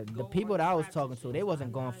Yeah, go the people on that I was scraps and talking to, shit, they so wasn't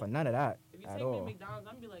I'm going not- for none of that If you at take me all. to McDonald's,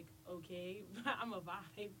 I'm be like, okay, I'm a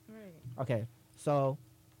vibe. Right. Okay, so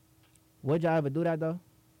would y'all ever do that though?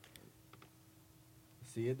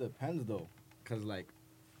 See, it depends though, cause like,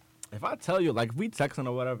 if I tell you, like, if we texting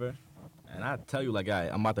or whatever, and I tell you, like,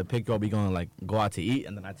 I'm about to pick you up, we gonna like go out to eat,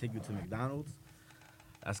 and then I take you to McDonald's.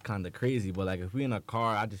 That's kind of crazy, but like if we in a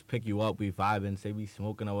car, I just pick you up, we vibing, say we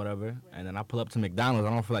smoking or whatever, and then I pull up to McDonald's.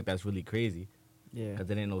 I don't feel like that's really crazy, Yeah. cause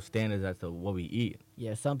there ain't no standards as to what we eat.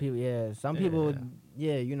 Yeah, some people. Yeah, some Yeah. people.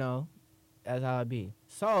 Yeah, that's how it be.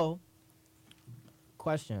 So,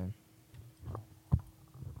 question.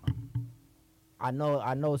 I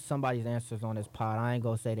know somebody's answers on this pod. I ain't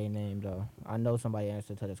gonna say their name though. I know somebody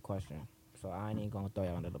answered to this question, so I ain't gonna throw you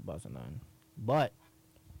under the bus or nothing. But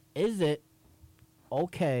is it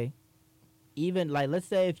okay? Even like, let's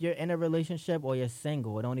say if you're in a relationship or you're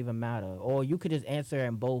single, it don't even matter. Or you could just answer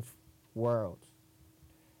in both worlds.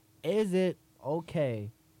 Is it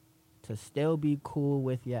okay to still be cool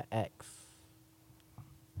with your ex?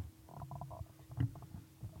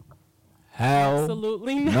 Hell,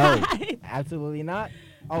 Absolutely no. not. Absolutely not.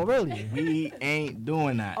 Oh really? we ain't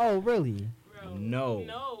doing that. Oh really? Bro, No.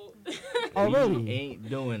 No. Oh we really? ain't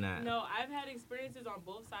doing that. No, I've had experiences on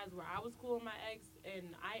both sides where I was cool with my ex and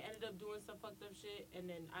I ended up doing some fucked up shit, and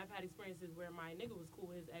then I've had experiences where my nigga was cool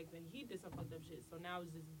with his ex and he did some fucked up shit. So now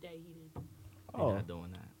it's just dead heated. We Oh. not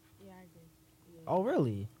doing that. Yeah, I agree. Yeah. Oh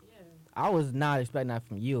really? Yeah. I was not expecting that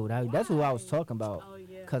from you. That's who I was Why? talking about. Oh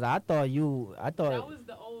yeah. Cause I thought that was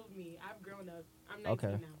the old me. I've grown up. I'm 19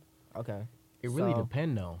 Okay. now. okay. It really So-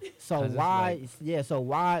 depends though. So 'Cause it's why? like- Yeah. So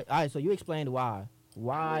why? All right. So you explained why.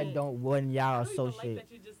 Why Yeah. don't when I y'all don't even like associate?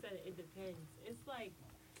 that you just said it depends. It's like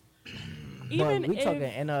But even we if talking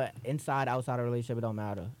in a inside outside of relationship. It don't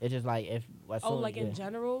matter. It's just like if like in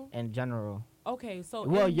general. in general. Okay, so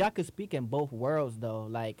Well, in- y'all could speak in both worlds though.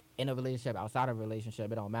 Like in a relationship, outside of a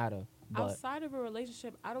relationship, it don't matter. But outside of a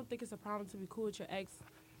relationship, I don't think it's a problem to be cool with your ex.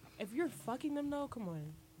 If you're fucking them though, come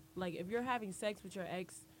on. Like if you're having sex with your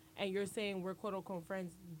ex and you're saying we're quote unquote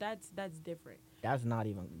friends, that's different. that's not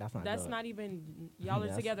even. That's not. That's good. not even y'all are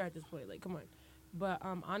That's- together at this point. Like, come on. But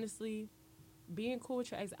honestly, being cool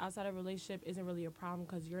with your ex outside of a relationship isn't really a problem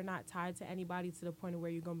because you're not tied to anybody to the point of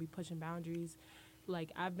where you're gonna be pushing boundaries.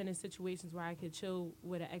 Like I've been in situations where I could chill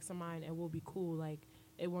with an ex of mine and we'll be cool. Like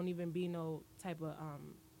it won't even be no type of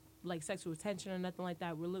like sexual tension or nothing like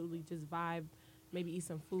that. We'll literally just vibe, maybe eat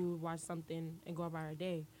some food, watch something, and go about our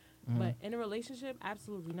day. Mhm. But in a relationship,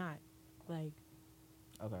 absolutely not. Like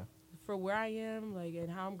Okay. for where I am, like, and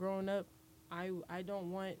how I'm growing up, I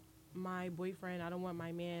don't want my boyfriend, I don't want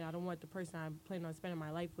my man, I don't want the person I'm planning on spending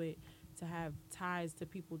my life with to have ties to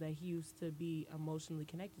people that he used to be emotionally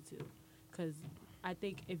connected to. Because I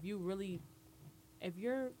think if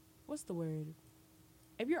you're, what's the word?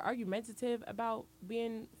 If you're argumentative about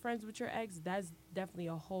being friends with your ex, that's definitely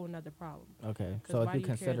a whole nother problem. Okay. 'Cause So why if you do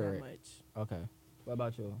care consider that it, much? okay. What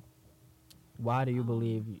about you? Why do you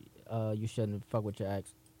believe you shouldn't fuck with your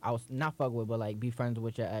ex? I was not fuck with, but like be friends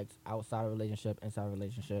with your ex outside of relationship, inside of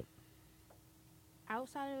relationship.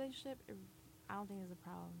 Outside of a relationship, I don't think it's a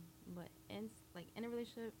problem. But in a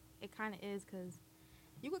relationship, it kind of is because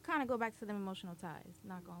you could kind of go back to them emotional ties.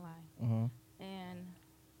 Not gonna lie. Mm-hmm. And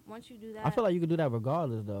once you do that, I feel like you could do that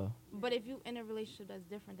regardless, though. But if you in a relationship, that's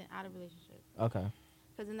different than out of a relationship. Okay.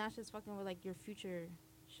 Because then that's just fucking with like your future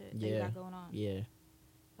shit that you Yeah. got going on. Yeah.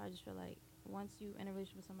 So I just feel like once you in a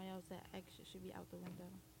relationship with somebody else, that ex shit should be out the window.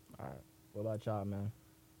 All right. What about y'all, man?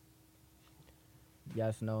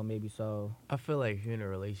 Yes, no, maybe so. I feel like if you're in a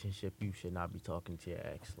relationship, you should not be talking to your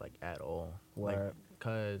ex like at all. Like, Word.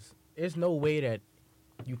 cause there's no way that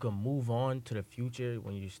you can move on to the future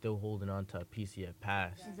when you're still holding on to a piece of your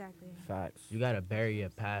past. Exactly. Facts. You gotta bury your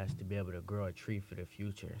past to be able to grow a tree for the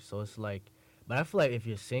future. So it's like, but I feel like if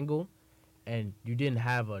you're single and you didn't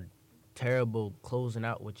have a terrible closing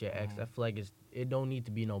out with your ex, I feel like it don't need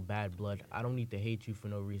to be no bad blood. I don't need to hate you for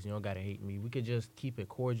no reason. You don't gotta hate me. We could just keep it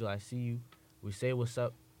cordial. I see you. We say what's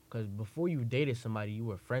up, Because before you dated somebody, you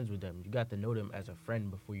were friends with them. You got to know them as a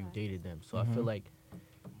friend before you dated them. So I feel like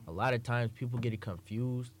a lot of times people get it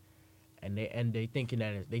confused, and they thinking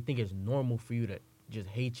that they think it's normal for you to just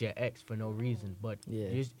hate your ex for no reason. But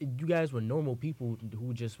Yeah. you guys were normal people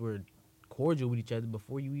who just were cordial with each other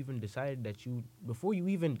before you even decided before you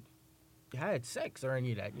even had sex or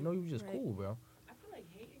any of that. You know, you was just Right. cool, bro. I feel like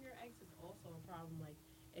hating your ex is also a problem. Like,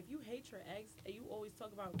 if you hate your ex and you always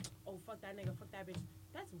talk about, oh, fuck that nigga, fuck that bitch,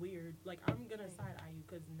 that's weird. Like, I'm gonna side eye you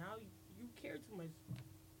because now you care too much.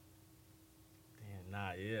 Damn,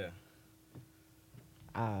 nah, yeah.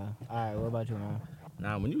 All right. What about you, man?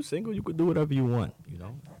 Now, when you single, you could do whatever you want, you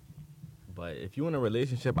know. But if you in a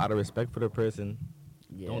relationship, out of respect for the person,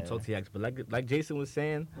 Yeah. don't talk to your ex. But like Jason was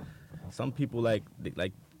saying, some people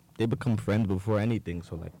they become friends before anything.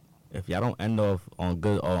 So like, if y'all don't end off on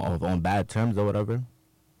good or on bad terms or whatever,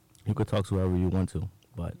 you could talk to whoever you want to.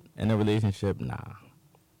 But in a relationship, nah.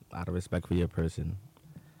 Out of respect for your person,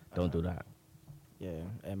 don't do that. Yeah.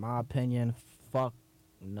 In my opinion, fuck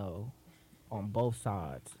no. On both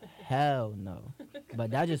sides. Hell no.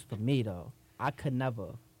 But that's just for me though. I could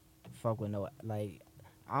never fuck with no like.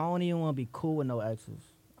 I don't even want to be cool with no exes.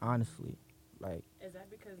 Honestly, like. Is that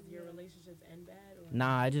because your relationships end bad? Or?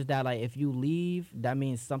 Nah, it's just that like if you leave, that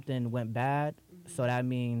means something went bad. So that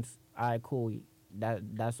means all right, cool.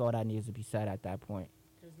 That's all that needs to be said at that point.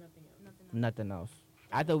 There's nothing else. Nothing else.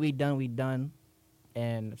 After we done,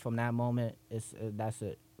 and from that moment, that's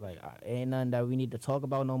it. Like ain't nothing that we need to talk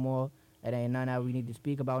about no more. It ain't nothing that we need to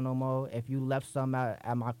speak about no more. If you left something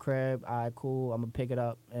at my crib, all right, cool. I'm gonna pick it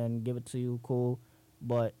up and give it to you, cool.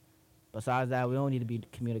 But besides that, we don't need to be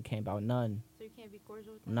communicating about nothing. So you can't be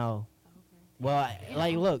cordial with them? No. Oh, okay. Well,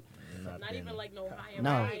 like, look, Not even like no high and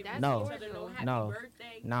No, mighty, that's no, each other, no happy no.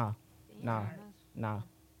 birthday. nah, Damn, Nah. that's- nah,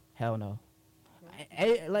 hell no.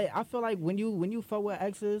 Like I feel like when you fuck with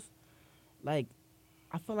exes, like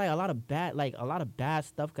I feel like a lot of bad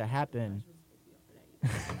stuff could happen.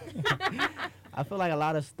 I feel like a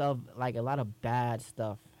lot of bad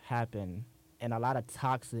stuff happen, and a lot of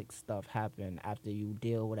toxic stuff happen after you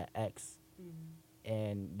deal with an ex,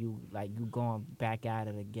 and you going back at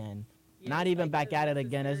it again. Yeah, Not it's even like, back there's at it this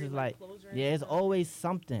again. It's very, just like, closure yeah, and it's stuff. always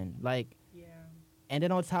something. Like, Yeah. and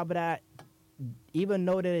then on top of that, even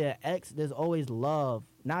though they're your ex, there's always love.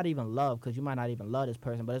 Not even love, because you might not even love this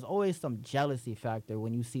person, but there's always some jealousy factor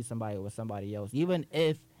when you see somebody with somebody else. Even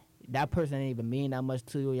if that person didn't even mean that much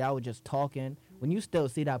to you, y'all were just talking. When you still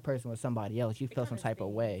see that person with somebody else, you It feel some kinda type of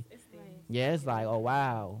stings. way. It stings. Right. Yeah, it's like, oh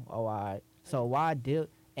wow, oh all right. So why deal?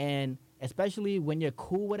 And especially when you're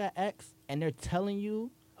cool with an ex and they're telling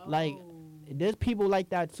you, like, Oh. there's people like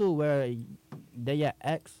that too, where they're your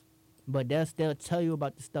ex, but they'll still tell you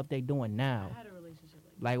about the stuff they doing now. I had a relationship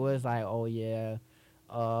like Like where it's like, oh yeah,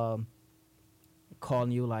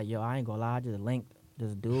 calling you like, yo, I ain't gonna lie, I just linked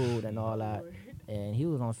this dude and all that, and he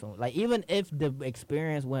was on some like, even if the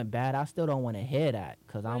experience went bad, I still don't want to hear that,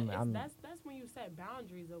 cause But I'm that's when you set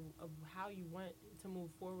boundaries of how you want to move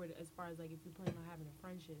forward as far as like if you plan on having a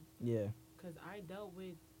friendship. yeah, Because I dealt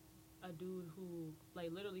with a dude who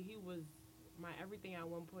like literally he was my everything at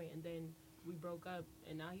one point, and then we broke up,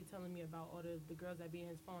 and now he's telling me about all the girls that be in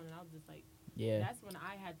his phone, and I was just like, yeah. that's when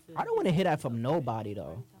I had to. I don't want to hear that from nobody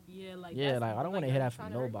though. Yeah, like Yeah, that's like, I don't like, wanna hear are you that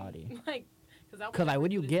from trying to hurt me? nobody. Like, cause I would Cause like, never what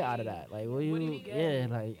do you this get to out of you. that? Like, What do you yeah, get?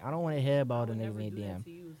 like I don't want to hear I about the would niggas never in do DM. that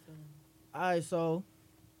to you, so. All right, so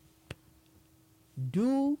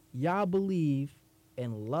do y'all believe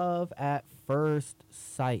in love at first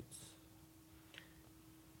sight?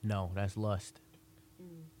 No, that's lust. Mm.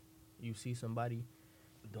 You see somebody,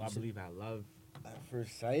 Do I believe I love at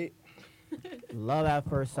first sight? Love at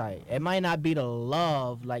first sight. It might not be the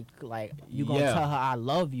love like you gonna Yeah. tell her I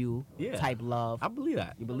love you Yeah. type love. I believe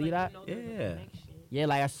that. You But, believe like, that? you know there's a Yeah. connection. Yeah,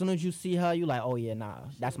 like as soon as you see her, you like, oh yeah, nah,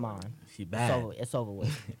 that's mine. She It's bad. over. It's over with.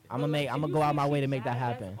 I'm But, gonna like, if I'm gonna you go out see my way she to make that bad,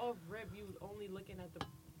 happen. That's off rip. You only looking at the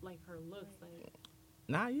like her looks, like.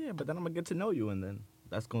 Nah, yeah, but then I'm gonna get to know you, and then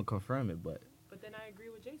that's gonna confirm it. But But then I agree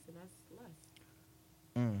with Jason. That's less.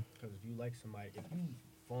 because if you like somebody, if you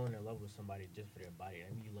falling in love with somebody just for their body,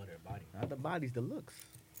 I mean you love their body. not the body's the looks.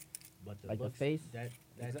 But the Like the looks, face? that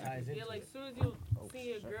Exactly. ties into Yeah, like it. as soon as you Oh,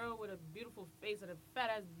 see a shit. girl with a beautiful face and a fat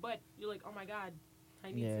ass butt, you're like, oh my god,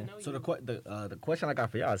 I need Yeah. to know So you. the question I got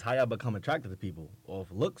for y'all is how y'all become attracted to people, or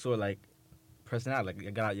if looks or like personality.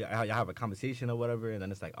 Like y'all have a conversation or whatever, and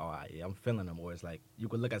then it's like, oh, yeah, I'm feeling them, or it's like you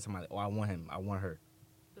could look at somebody, oh, I want him, I want her.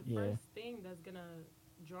 The Yeah. first thing that's gonna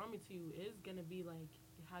draw me to you is gonna be like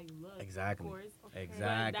how you look. Exactly. Of course. Exactly.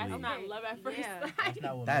 But that's not Okay, love at first yeah. sight. That's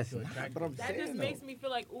not what That's makes you not attractive. what I'm That saying, just though. makes me feel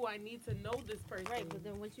like, oh, I need to know this person. Right, but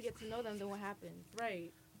then once you get to know them, then what happens?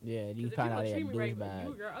 Right. Yeah, you 'Cause if find you out gonna they a treat me right,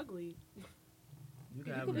 douchebag. you're ugly. You can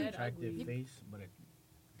You have could an be attractive ugly. face, but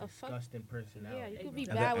a A fuck. disgusting Yeah, personality. you could be And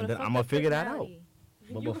bad then- with and a then fucked I'ma up figure that out. personality.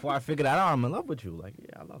 But You- before I figure that out, I'm in love with you. Like,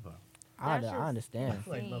 yeah, I love her. I That's just- understand. I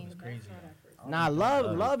feel like love is Insane. crazy. That's not though. at first. I don't Nah, be throwing love,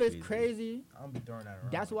 that- love is crazy. crazy. I don't be throwing that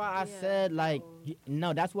around. That's like why I Yeah, said like so-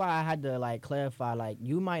 no. That's why I had to like clarify. Like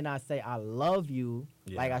you might not say I love you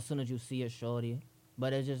like Yeah. as soon as you see a shorty,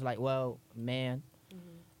 but it's just like well, man. Mhm.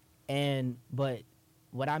 And but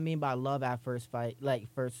what I mean by love at first fight, like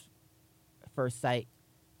first sight,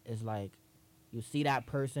 is like you see that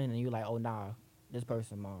person and you're like, oh nah, this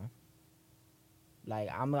person mine. Like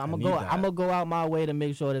I'm gonna need go, that. I'm gonna go out my way to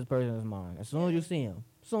make sure this person is mine. As soon as you see him,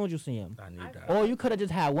 as soon as you see him. I need I- that. Or you could have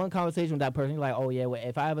just had one conversation with that person. You're like, oh yeah, well,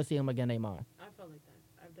 if I ever see him again, they mine. I felt like that.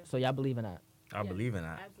 I've definitely. So y'all believe in that? I Yes, believe in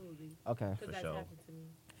that. Absolutely. Okay, Because For that's sure. happened to me.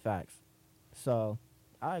 facts. So,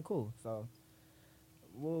 all right, cool. So,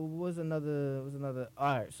 was another?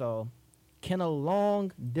 All right, so can a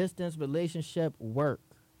long distance relationship work?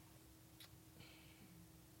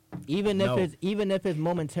 Even No. if it's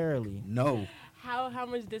momentarily. No. How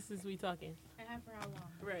much distance we talking? And for how long?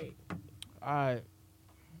 Right. All right.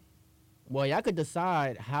 Well, y'all could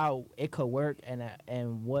decide how it could work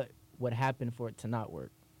and what would happen for it to not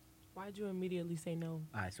work. Why'd you immediately say no?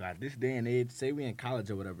 All right, so at this day and age, say we in college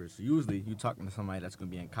or whatever, so usually you talking to somebody that's gonna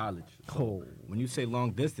be in college. So when you say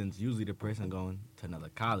long distance, usually the person going to another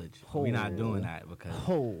college. We're not doing that because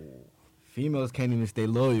Oh. females can't even stay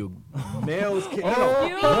loyal. Males can't.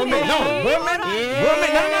 Oh, women, no, women,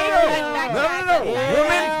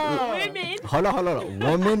 Women. Hold on.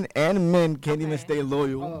 Women and men can't even Okay. stay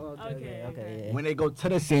loyal Okay. yeah. when they go to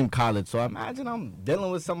the same college. So imagine I'm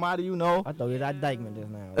dealing with somebody, you know. I thought you was at Dykeman just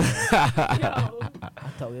now. Yo. I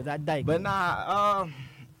thought you was at Dykeman. But nah,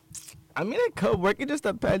 I mean it could work. It just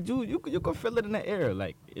depends. You could feel it in the air.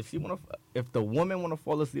 Like if the woman wanna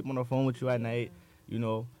fall asleep on the phone with you at night, you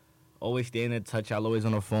know, always staying in touch. I'll always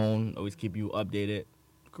on the phone. Always keep you updated.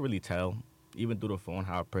 You can really tell, even through the phone,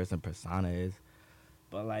 how a person persona is.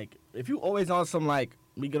 But like if you always on some like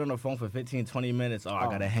we get on the phone for 15, 20 minutes, I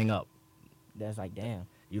gotta hang up. That's like, damn.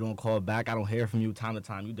 You don't call back. I don't hear from you time to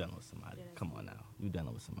time. You dealing with somebody. Yeah. Come on now. You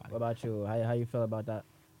dealing with somebody. What about you? How you feel about that?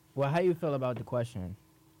 Well, how you feel about the question?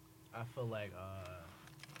 I feel like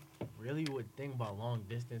really what thing about long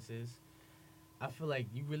distances, I feel like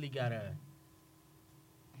you really gotta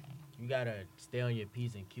stay on your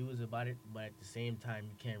P's and Q's about it, but at the same time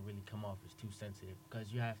you can't really come off as too sensitive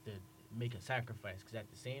because you have to make a sacrifice because at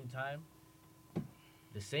the same time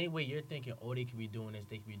the same way you're thinking, oh, they could be doing this,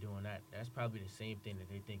 they could be doing that, that's probably the same thing that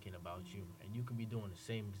they're thinking about you, and you could be doing the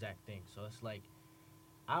same exact thing. So it's like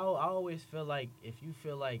I always feel like if you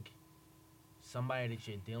feel like somebody that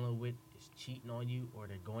you're dealing with is cheating on you or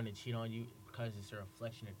they're going to cheat on you because it's a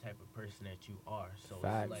reflection of the type of person that you are. So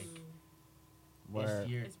Facts. it's like Word.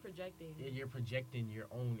 It's projecting. you're projecting your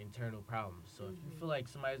own internal problems. So if you Mhm. feel like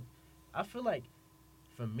I feel like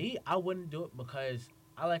for me, I wouldn't do it because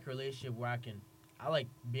I like a relationship where I like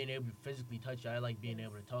being able to physically touch you. I like being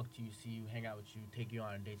able to talk to you, see you, hang out with you, take you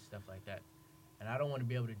on dates, stuff like that. And I don't want to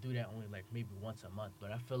be able to do that only like maybe once a month.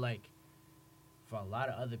 But I feel like for a lot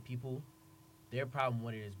of other people, their problem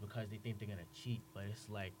with it is because they think they're gonna cheat. But it's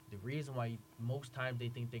like the reason why most times they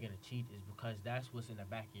think they're gonna cheat is because that's what's in the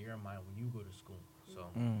back of your mind when you go to school. So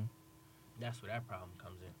that's where that problem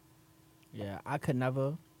comes in. Yeah, I could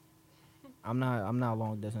never. I'm not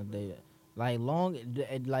long distance dating.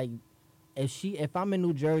 Like if I'm in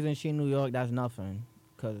New Jersey and she in New York, that's nothing.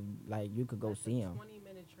 Cause like you could go That's a see him.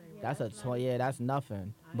 20-minute train. Yeah, That's that's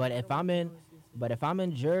nothing. I But don't if know I'm what in, those is. but if I'm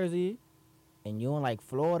in Jersey, and you in like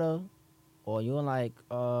Florida, or you in like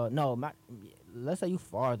let's say you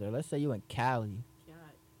farther. Let's say you in Cali. God,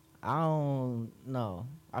 I don't know.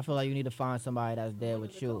 I feel like you need to find somebody that's there one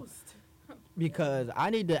with of the you. ghosts. Because I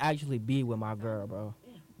need to actually be with my girl, bro.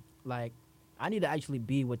 Yeah. Like, I need to actually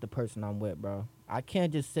be with the person I'm with, bro. I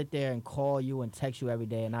can't just sit there and call you and text you every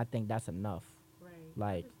day and I think that's enough. Right.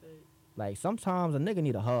 Like- Understood. Like, sometimes a nigga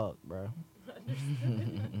need a hug, bro.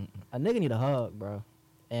 A nigga need a hug, bro.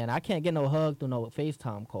 And I can't get no hug through no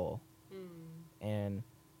FaceTime call. Mm. And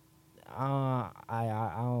I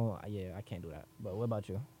don't, yeah, I can't do that. But what about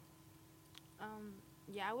you?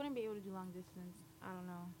 Yeah, I wouldn't be able to do long distance. I don't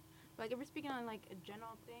know. Like if we're speaking on like a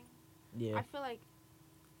general thing, Yeah. I feel like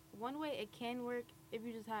one way it can work if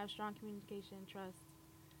you just have strong communication, trust,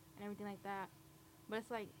 and everything like that. But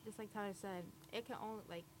it's like just like Tyler said, it can only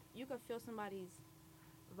like you can feel somebody's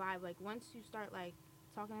vibe. Like once you start like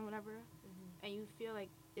talking and whatever, and you feel like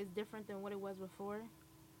it's different than what it was before,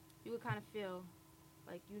 you would kind of feel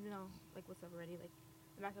like you know like what's up already. Like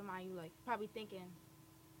in the back of your mind, you like probably thinking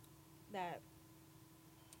that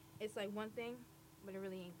it's like one thing, but it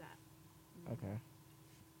really ain't that. Okay.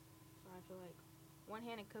 So I feel like one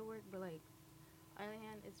hand it could work, but like on the other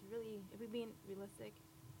hand, it's really, if we're being realistic,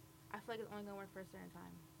 I feel like it's only gonna work for a certain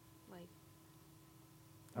time. Like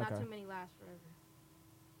not Okay. too many last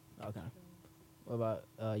forever. Okay. What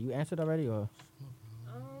about you? Answered already, or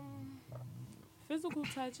Um, physical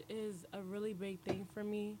touch is a really big thing for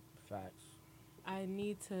me. facts? I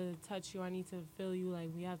need to touch you. I need to feel you. Like,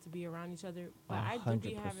 we have to be around each other. But I do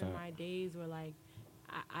be 100%. having my days where, like,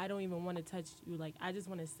 I don't even want to touch you. Like, I just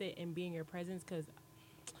want to sit and be in your presence because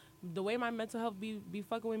the way my mental health be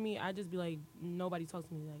fucking with me, I just be like, nobody talks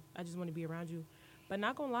to me. Like, I just want to be around you. But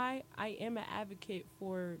not gonna lie, I am an advocate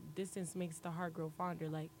for distance makes the heart grow fonder.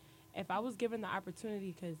 Like, if I was given the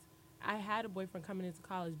opportunity, because I had a boyfriend coming into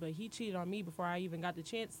college, but he cheated on me before I even got the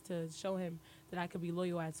chance to show him that I could be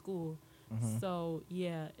loyal at school. So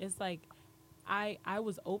yeah, it's like I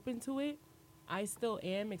was open to it. I still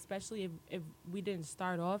am, especially if we didn't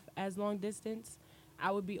start off as long distance.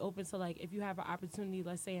 I would be open to, like, if you have an opportunity,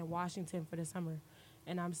 let's say in Washington for the summer,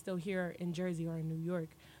 and I'm still here in Jersey or in New York,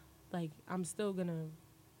 like I'm still gonna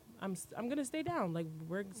I'm gonna stay down. Like,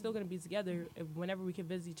 we're still gonna be together. If, whenever we can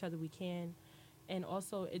visit each other, we can. And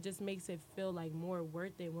also, it just makes it feel like more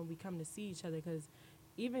worth it when we come to see each other. Because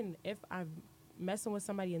even if I'm messing with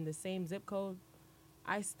somebody in the same zip code,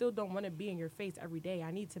 I still don't want to be in your face every day.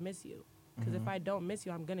 I need to miss you. Because if I don't miss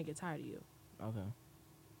you, I'm gonna get tired of you. Okay.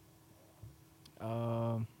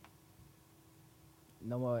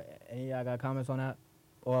 No more. Any of y'all got comments on that?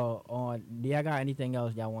 Or on? Do y'all got anything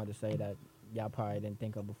else y'all wanted to say that y'all probably didn't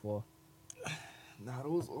think of before? Nah,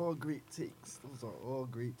 those all great takes. Those are all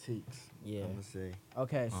great takes. Yeah. I'm gonna say.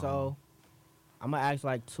 Okay, so I'm gonna ask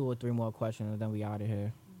like 2 or 3 more questions and then we out of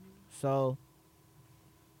here. So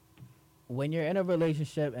when you're in a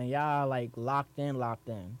relationship and y'all like locked in,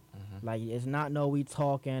 like it's not no we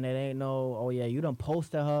talking, it ain't no oh yeah you done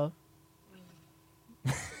posted her,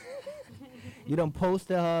 you done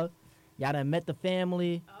posted her, y'all done met the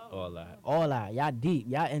family, All that. all that, y'all deep,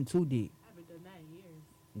 y'all in too deep. I haven't done that in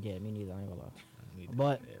years. Yeah, me neither. I ain't gonna lie. We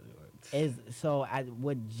But definitely worked. is so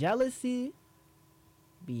would jealousy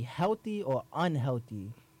be healthy or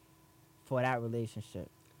unhealthy for that relationship?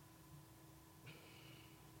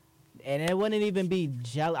 And it wouldn't even be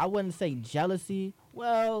I wouldn't say jealousy.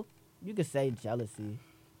 Well, you could say jealousy.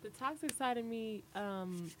 The toxic side of me,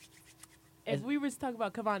 Is- if we were to talk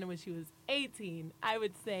about Kavana when she was 18, I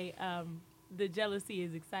would say the jealousy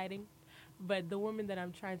is exciting. But the woman that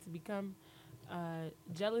I'm trying to become,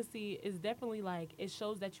 jealousy is definitely like, it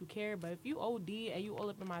shows that you care. But if you OD and you all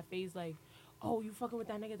up in my face like, oh, you fucking with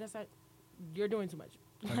that nigga, that's not, you're doing too much.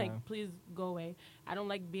 Like, please go away. I don't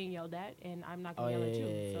like being yelled at, and I'm not Oh gonna yeah, yell at you.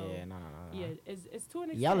 yeah, So yeah, no. yeah, it's to an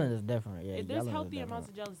extent. Yelling is different. Yeah, There's yelling is healthy different. amounts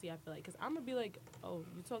of jealousy, I feel like, because I'm gonna be like, oh,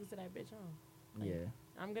 you talking to that bitch, huh? Like, Yeah.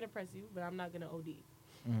 I'm gonna press you, but I'm not gonna OD.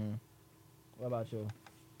 What about you?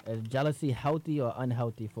 Is jealousy healthy or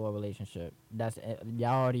unhealthy for a relationship? That's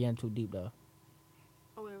y'all already in too deep though.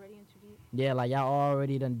 Oh, we're already in too deep. Yeah, like y'all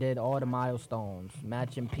already done did all the milestones,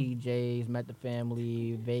 matching PJs, met the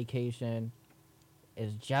family, vacation.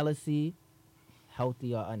 Is jealousy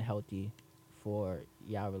healthy or unhealthy for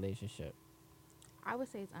y'all relationship? I would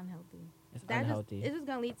say it's unhealthy. It's That unhealthy. it's just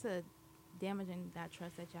gonna lead to damaging that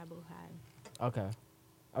trust that y'all both had.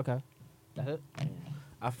 Okay. That's it.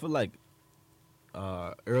 I feel like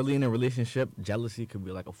early in a relationship, jealousy could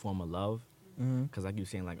be like a form of love. Cause like you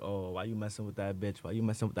saying like, oh, why you messing with that bitch? Why you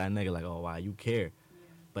messing with that nigga? Like, oh, why you care?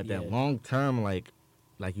 But then Yeah. long term, like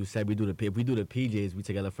you said, if we do the PJs, we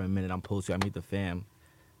together for a minute. I'm post you, I meet the fam.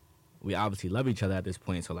 We obviously love each other at this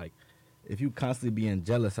point. So like, if you constantly being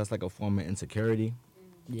jealous, that's like a form of insecurity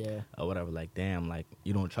Yeah. or whatever. Like, damn, like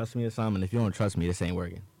you don't trust me or something. And if you don't trust me, this ain't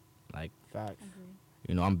working. Like, Facts.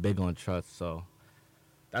 you know, I'm big on trust. So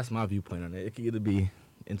that's my viewpoint on it. It could either be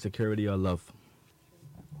insecurity or love.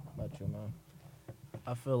 How about you, man?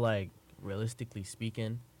 I feel like, realistically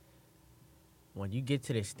speaking, when you get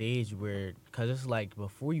to the stage where, because it's like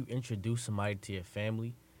before you introduce somebody to your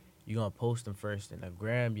family, you're going to post them first. And the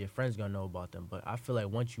gram, your friends going to know about them. But I feel like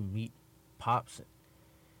once you meet Pops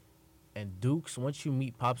and Dukes, once you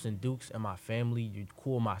meet Pops and Dukes and my family, you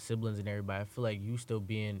cool with my siblings and everybody, I feel like you still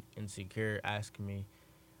being insecure, asking me,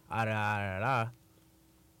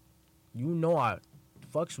 you know I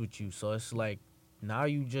fucks with you. So it's like, now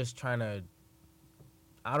you just trying to,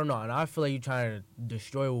 I don't know, and I feel like you trying to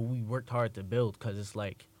destroy what we worked hard to build, because it's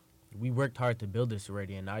like, we worked hard to build this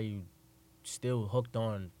already, and now you still hooked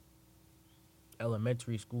on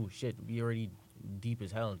elementary school shit. We already deep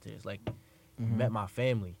as hell into this. Like, you met my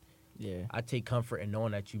family. Yeah. I take comfort in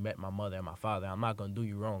knowing that you met my mother and my father. I'm not gonna do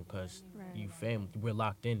you wrong because Right. you family. We're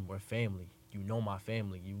locked in. We're family. You know my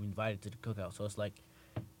family. You invited to the cookout. So it's like,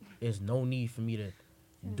 there's no need for me to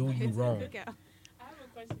do you wrong. I have a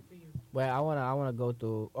question for you. Well, I wanna go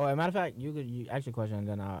through. Oh, as a matter of fact, you ask your question and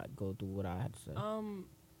then I'll go through what I had to say.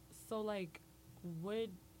 So like, would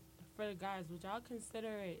for the guys, would y'all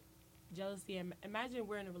consider it jealousy? Imagine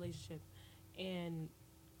we're in a relationship, and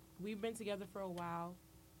we've been together for a while,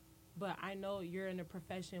 but I know you're in a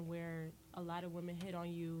profession where a lot of women hit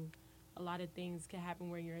on you. A lot of things can happen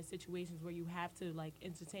where you're in situations where you have to like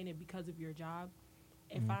entertain it because of your job.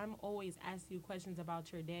 If I'm always asking you questions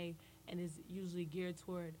about your day and it's usually geared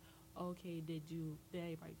toward, okay, did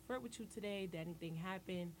anybody flirt with you today? Did anything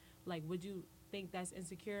happen? Like, would you think that's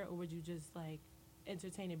insecure, or would you just like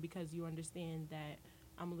entertain it because you understand that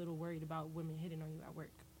I'm a little worried about women hitting on you at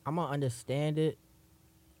work? I'm gonna understand it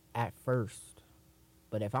at first,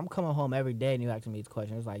 but if I'm coming home every day and you asking me these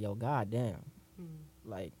questions, it's like, yo, goddamn,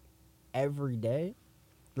 like every day,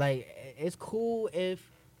 like it's cool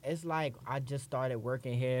if it's like I just started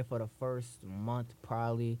working here for the first month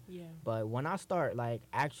probably, Yeah. but when I start like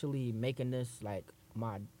actually making this like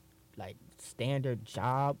my like standard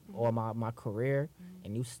job or my career,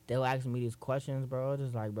 and you still asking me these questions, bro, it's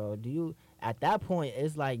just like, bro, do you at that point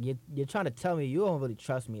it's like you're trying to tell me you don't really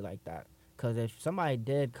trust me like that. Because if somebody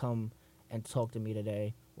did come and talk to me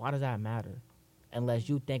today, why does that matter? Unless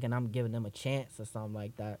you thinking I'm giving them a chance or something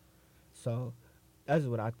like that. So that's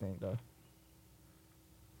what I think, though.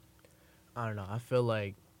 I don't know. I feel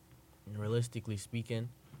like, realistically speaking,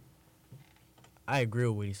 I agree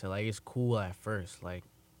with what he said. Like, it's cool at first. Like,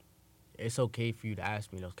 it's okay for you to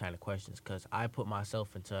ask me those kind of questions because I put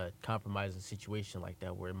myself into a compromising situation like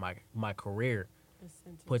that where my career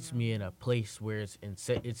puts me in a place where it's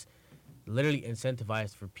literally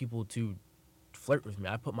incentivized for people to flirt with me.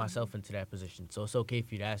 I put myself into that position, so it's okay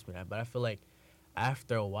for you to ask me that. But I feel like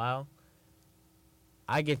after a while,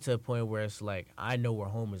 I get to a point where it's like I know where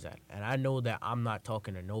home is at, and I know that I'm not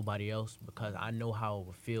talking to nobody else because I know how it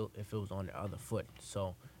would feel if it was on the other foot.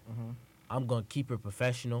 So I'm gonna keep it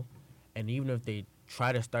professional, and even if they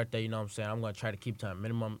try to start that, you know what I'm saying, I'm gonna try to keep to a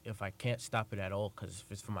minimum. If I can't stop it at all, because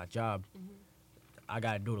if it's for my job, I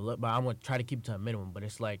gotta do it a little. But I'm gonna try to keep it to a minimum. But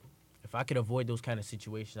it's like if I could avoid those kind of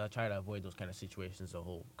situations, I try to avoid those kind of situations as a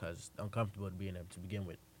whole because it's uncomfortable to be in them to begin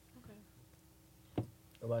with.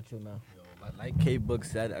 What about you, man? Like K Book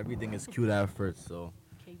said, everything is cute at first. So,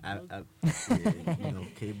 yeah, you know,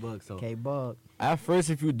 K Book. So K-Bug. at first,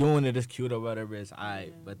 if you're doing it, it's cute or whatever, it's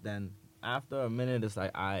alright. But then after a minute, it's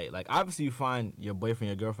like alright. Like obviously, you find your boyfriend,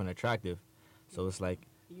 your girlfriend attractive, so it's like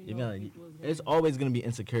it's always gonna be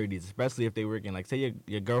insecurities, especially if they working. Like say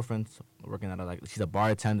your girlfriend's working at she's a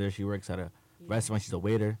bartender, she works at a restaurant, she's a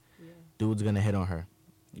waiter. Dude's gonna hit on her,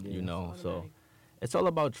 you know. So it's all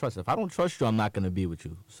about trust. If I don't trust you, I'm not gonna be with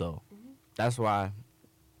you. So that's why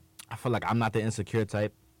I feel like I'm not the insecure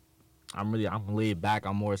type. I'm laid back.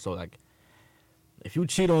 I'm more so like, if you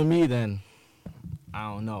cheat on me, then I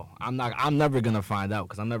don't know. I'm never gonna find out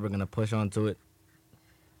because I'm never gonna push onto it.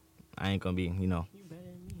 I ain't gonna be, you know. You better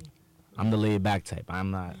than me. I'm the laid back type.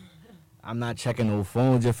 I'm not checking no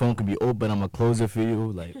phones. Your phone could be open. I'm gonna close it for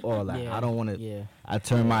you. Like all that. Yeah, I don't want to. yeah. I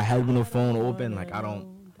turn my head when the phone open. Wanna Like I don't.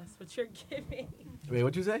 know. That's what you're giving. Wait,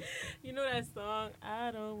 what you say? You know that song?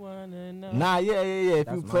 I don't wanna know. Nah, yeah. If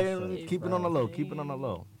That's you my play shit, it, keep it on the low. Keep it on the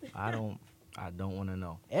low. I don't want to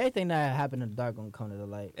know. Everything that happened in the dark gonna come to the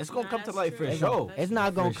light. It's gonna Nah, come to that's light true. for It's sure. not- It's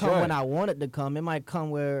not gonna For come sure. when I want it to come. It might come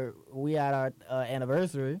where we at our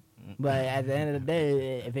anniversary. But at the end of the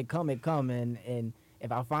day, if it come, it come. And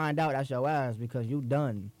if I find out, that's your ass because you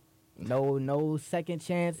done. No second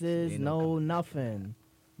chances, Ain't no no coming back nothing.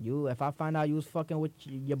 If I find out you was fucking with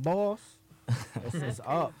your boss, it's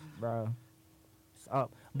up, bro. It's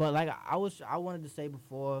up. But like I wanted to say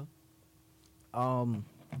before,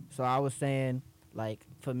 so I was saying, like,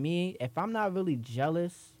 for me, if I'm not really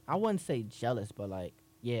jealous, I wouldn't say jealous, but like,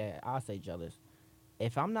 yeah, I'll say jealous.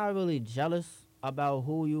 If I'm not really jealous about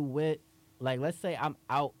who you with, like, let's say I'm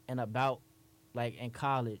out and about, like in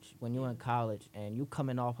college, when you're in college and you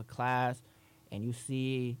coming off a class and you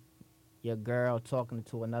see your girl talking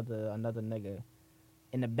to another nigga,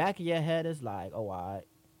 in the back of your head it's like, oh, alright.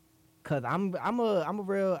 Cause I'm a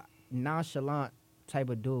real nonchalant type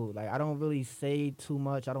of dude. Like I don't really say too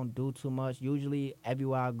much. I don't do too much. Usually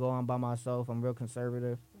everywhere I go, I'm by myself. I'm real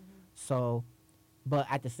conservative. So, but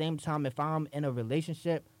at the same time, if I'm in a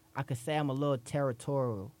relationship, I could say I'm a little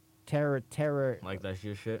territorial. Terror. Like that's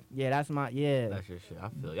your shit. Yeah, that's my yeah. That's your shit.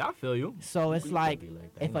 I feel you. So it's You like could be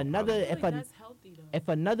like that. if Ain't no another problem. if a that's healthy though. if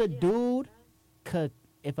another dude could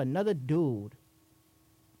if another dude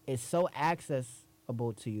it's so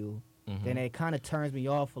accessible to you, then it kind of turns me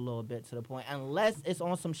off a little bit to the point. Unless it's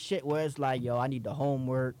on some shit where it's like, yo, I need the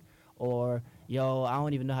homework, or yo, I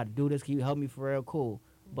don't even know how to do this. Can you help me for real? Cool.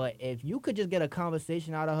 But if you could just get a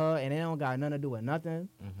conversation out of her and it don't got nothing to do with nothing,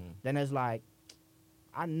 then it's like,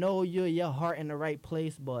 I know your heart in the right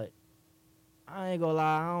place, but I ain't gonna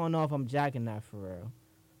lie, I don't know if I'm jacking that for real.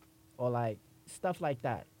 Or like stuff like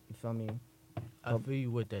that. You feel me? I feel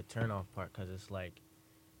you with that turn off part, because it's like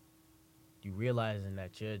you realizing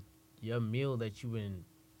that your meal that you been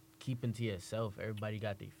keeping to yourself, everybody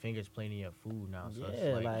got their fingers playing in your food now. So Yeah,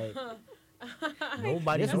 it's like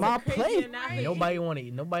nobody. it's my plate. Nobody want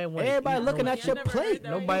to. Nobody want. Everybody looking Yeah, at I your never heard plate. that.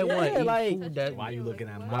 Nobody Yeah, want to eat like, food that. Why you looking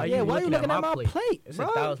at Why my? Yeah, why you looking at my plate, It's bro?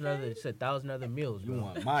 1,000 other. It's 1,000 other meals. You bro.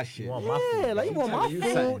 want my shit? You want my food? Yeah, like you bro. want my you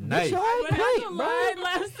food. something Get your nice. own But not plate, gonna bro.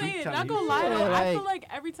 lie, I'm saying, telling not you gonna lie though, something. I feel Like- like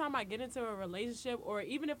every time I get into a relationship, or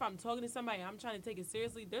even if I'm talking to somebody, I'm trying to take it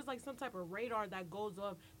seriously. There's like some type of radar that goes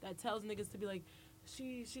off that tells niggas to be like,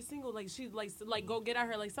 she's single, like she like go get at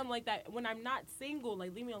her, like something like that. When I'm not single,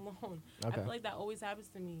 like leave me alone. I Okay. feel like that always happens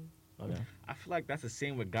to me. Okay. I feel like that's the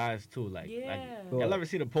same with guys too. Like, Yeah. y'all ever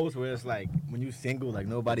see the post where it's like when you single, like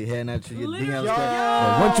nobody hearing at you, your Literally, DMs. yo.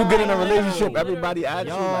 But once you get in a Yo. relationship, everybody Literally.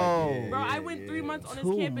 at you. Yo. Like, yeah, Bro, I yeah, went 3 yeah. months on this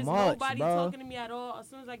Too campus, much, nobody bro. talking to me at all. As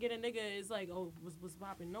soon as I get a nigga, it's like, oh, what's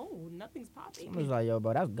popping? No, nothing's popping. I'm just like, yo,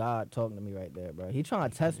 bro, that's God talking to me right there, bro. He trying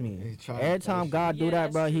to test me. He trying Every to time test God you. do Yeah,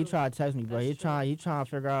 that, bro, that's he true. try to test me, bro. That's He true. trying to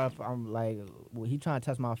figure out if I'm like, he trying to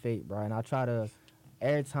test my fate, bro. And I try to,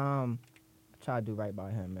 every time, I try to do right by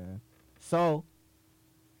him, man. So,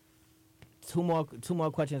 two more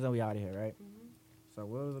questions and we out of here, right? So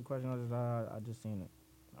what was the question? I just seen it.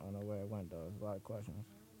 I don't know where it went though. There's a lot of questions.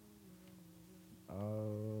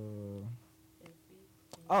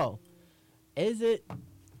 Oh, is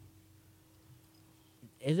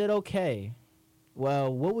it okay?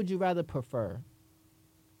 Well, what would you rather prefer?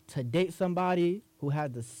 To date somebody who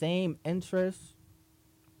has the same interests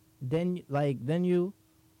than you,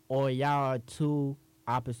 or y'all are two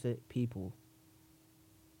opposite people?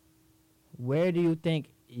 Where do you think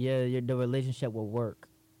the relationship will work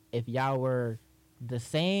if y'all were the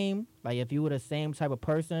same, like if you were the same type of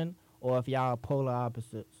person, or if y'all are polar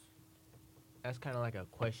opposites? That's kind of like a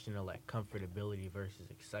question of like comfortability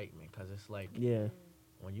versus excitement, because it's like Yeah,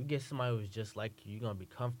 when you get somebody who's just like you, you're gonna be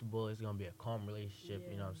comfortable. It's gonna be a calm relationship.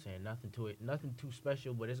 You know what I'm saying? Nothing to it, nothing too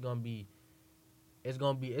special, but you're gonna be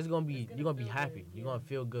happy. You're gonna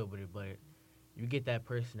feel good with it. But you get that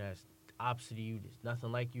person that's opposite of you, that's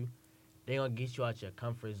nothing like you. They gonna get you out your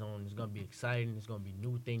comfort zone. It's gonna be exciting. It's gonna be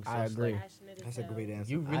new things. So I it's agree. like, That's a great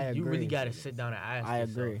answer. you I really agree. gotta sit down and ask I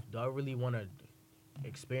yourself, agree. do I really want to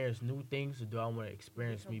experience new things, or do I want to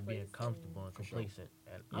experience me being comfortable and complacent?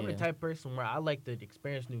 And I'm the Yeah. type of person where I like to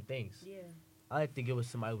experience new things. Yeah. I like to get with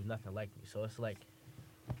somebody who's nothing like me. So it's like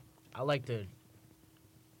I like to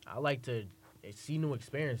see new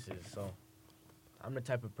experiences. So I'm the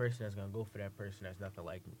type of person that's gonna go for that person that's nothing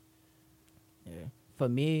like me. yeah. For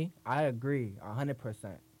me, I agree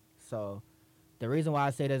 100%. So the reason why I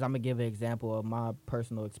say this, I'm gonna give an example of my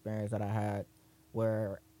personal experience that I had,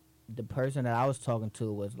 where the person that I was talking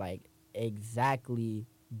to was like exactly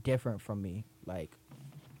different from me, like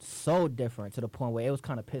so different to the point where it was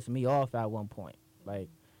kind of pissing me off at one point, like,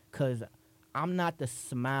 cause I'm not the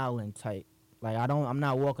smiling type. Like I'm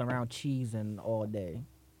not walking around cheesing all day.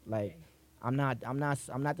 Like I'm not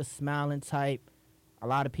the smiling type. A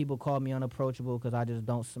lot of people call me unapproachable because I just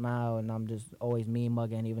don't smile and I'm just always mean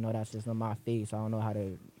mugging, even though that's just on my face. I don't know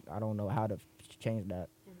how to change that.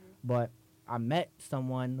 But I met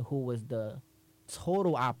someone who was the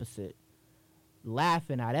total opposite,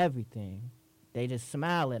 laughing at everything. They just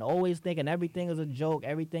smiling, always thinking everything is a joke,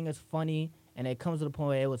 everything is funny, and it comes to the point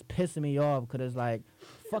where it was pissing me off because it's like,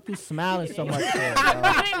 fuck you smiling so much for,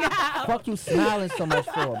 bro. Fuck you smiling so much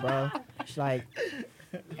for, bro. It's like,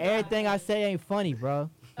 everything I say ain't funny, bro.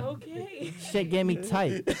 Okay. Shit get me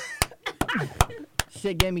tight.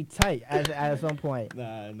 Shit get me tight at some point.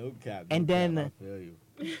 Nah, no cap. And no then- cap, I feel you.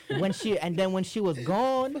 When she was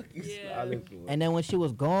gone, Yeah.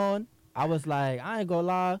 I was like, I ain't gonna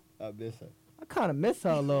lie, I miss her. I kind of miss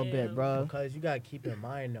her a little Yeah. bit, bro. Because you gotta keep in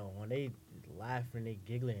mind though, when they laughing, they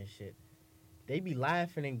giggling and shit, they be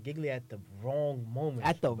laughing and giggling at the wrong moment.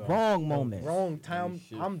 At the wrong moment. Wrong time. This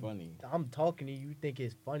shit I'm funny. I'm talking to you, you think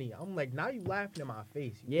it's funny. I'm like, now you laughing in my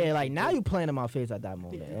face. You Yeah, think like it's now joke. you playing in my face at that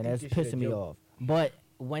moment, you and think it's this shit pissing me joke. off. But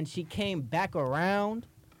when she came back around,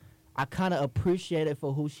 I kind of appreciated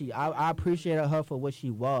for who I appreciated her for what she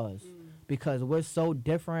was, because we're so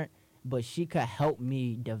different, but she could help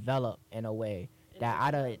me develop in a way.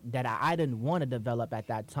 I didn't want to develop at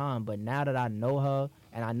that time. But now that I know her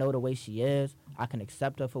and I know the way she is, I can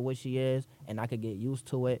accept her for what she is, and I could get used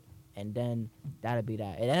to it, and then that'll be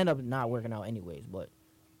that. It ended up not working out anyways, but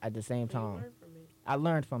at the same But you time, learn from it. I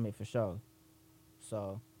learned from it for sure.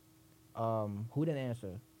 So, who didn't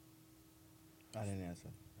answer? I didn't answer.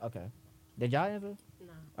 Okay, did y'all answer?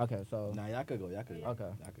 Nah. Okay, so Nah, y'all could go. Y'all could go. okay.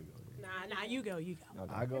 Y'all could go. Yeah. Nah, you go, you go.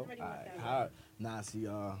 Okay. I go. Everybody wants Alright, that. how- Nah, see,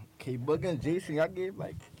 K Boog and Jason, y'all gave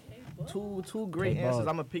like two great K-Bug. answers.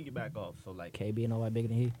 I'm gonna piggyback off. So like, KB nobody bigger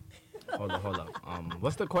than he. Hold up.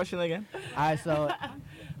 What's the question again? All right, so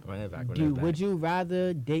Run it back. would you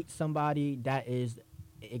rather date somebody that is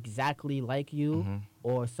exactly like you, Mhm.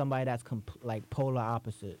 or somebody that's like polar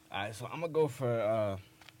opposite? All right, so I'm gonna go for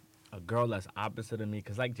a girl that's opposite of me,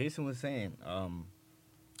 cause like Jason was saying,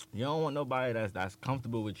 you don't want nobody that's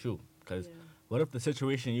comfortable with you, cause Yeah. what if the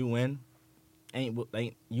situation you in ain't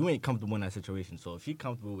you ain't comfortable in that situation? So if she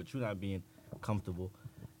comfortable with you not being comfortable,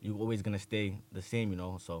 you always gonna stay the same, you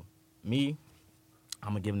know. So me, I'm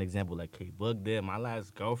gonna give an example like K Boog did. My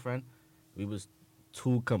last girlfriend, we was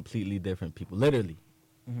two completely different people, literally,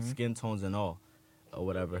 Mhm. skin tones and all, or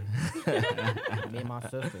whatever. Me and my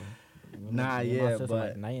sister. Nah, Me and my yeah, sister, but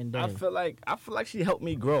like night and day. I feel like she helped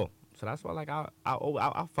me grow. So that's why like I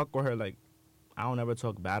fuck with her. Like I don't ever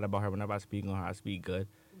talk bad about her. Whenever I speak on her, I speak good.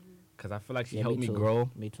 Cause I feel like she Yeah, helped me too. grow.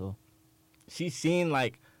 Me too. She seen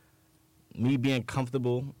like me being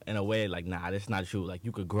comfortable in a way like nah, that's not you. Like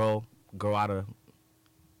you could grow out of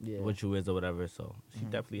Yeah. what you is or whatever. So she Mhm.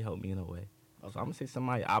 definitely helped me in a way. Okay. So I'm gonna say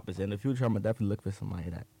somebody opposite. In the future, I'm gonna definitely look for somebody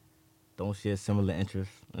that don't share similar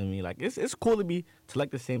interests. I mean, like it's cool to like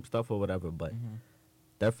the same stuff or whatever, but Mhm.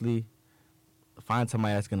 definitely find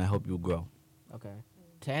somebody that's gonna help you grow. Okay.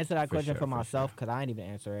 To answer that For question sure, for for myself, sure. because I ain't even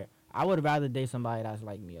answer it, I would rather date somebody that's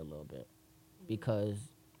like me a little bit, because,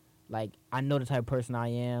 like, I know the type of person I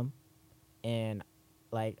am, and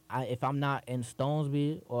like, if I'm not in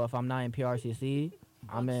Stonesby or if I'm not in PRCC,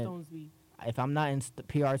 I'm Fuck in. Stonesby. If I'm not in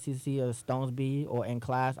PRCC or Stonesby or in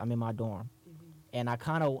class, I'm in my dorm, and I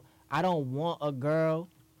don't want a girl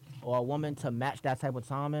or a woman to match that type of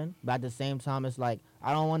timing, but at the same time, it's like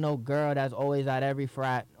I don't want no girl that's always at every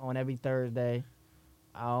frat on every Thursday.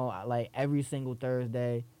 Like every single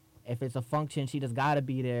Thursday. If it's a function, she just gotta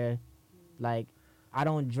be there. Like, I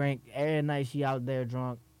don't drink every night. She out there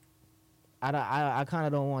drunk. I kind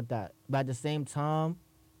of don't want that. But at the same time,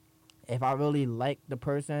 if I really like the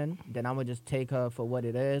person, then I'm gonna just take her for what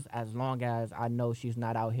it is, as long as I know she's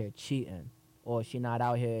not out here cheating or she not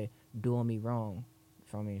out here doing me wrong.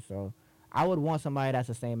 For me, so I would want somebody that's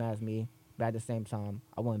the same as me, but at the same time,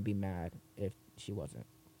 I wouldn't be mad if she wasn't.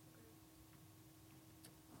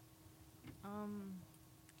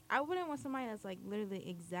 I wouldn't want somebody that's like literally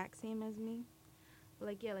exact same as me. But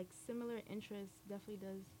like yeah, like similar interests definitely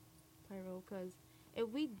does play a role. Cause if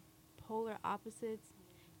we polar opposites,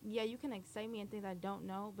 yeah, you can excite me in things I don't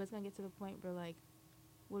know, but it's gonna get to the point where like,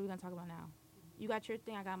 what are we gonna talk about now? You got your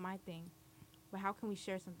thing, I got my thing, but how can we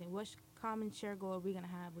share something? What common share goal are we gonna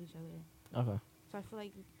have with each other? Okay. So I feel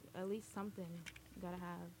like at least something you gotta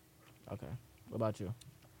have. Okay. What about you?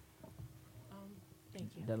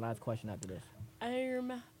 Thank you. The last question after this.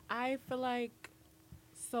 I feel like,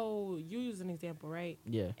 so you use an example, right?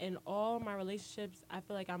 Yeah. In all my relationships, I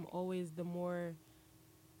feel like I'm always the more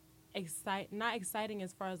not exciting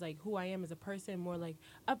as far as like who I am as a person, more like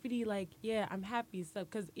uppity, like yeah, I'm happy stuff.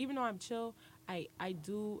 Because even though I'm chill, I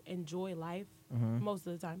do enjoy life Mhm. most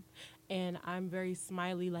of the time, and I'm very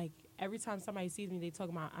smiley. Like every time somebody sees me, they talk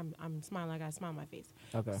about I'm smiling, like I smile on my face.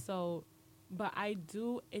 Okay. So, but I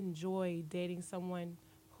do enjoy dating someone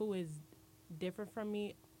who is different from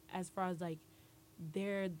me as far as like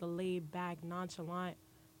they're the laid back, nonchalant,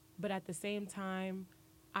 but at the same time,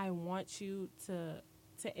 I want you to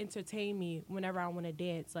entertain me whenever I want to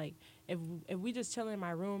dance. Like if we just chilling in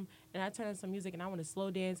my room and I turn on some music and I want to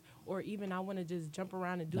slow dance, or even I want to just jump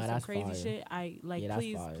around and do Nah, some that's crazy fire. shit, I like Yeah, that's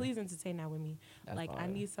please fire. please entertain that with me. That's like I fire.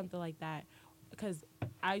 need something like that. Because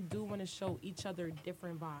I do want to show each other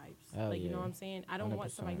different vibes. Hell like, you know yeah. what I'm saying? I don't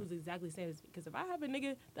want somebody 100%. who's exactly the same as me. Because if I have a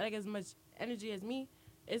nigga that has as much energy as me,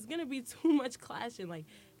 it's going to be too much clashing. Like,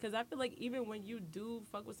 because I feel like even when you do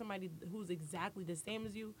fuck with somebody who's exactly the same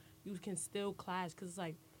as you can still clash. Because it's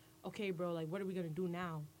like, okay, bro, like, what are we going to do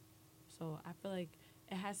now? So I feel like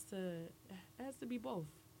it has to be both.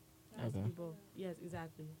 It has to Okay. be both. Yes,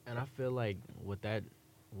 exactly. And I feel like with the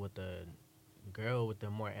girl with the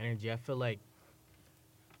more energy, I feel like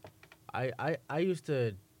I used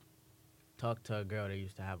to talk to a girl that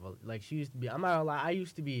used to have she used to be, I'm not gonna lie, I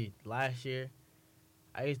used to be last year,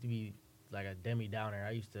 I used to be like a Demi Downer.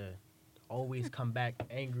 I used to always come back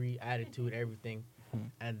angry, attitude, everything.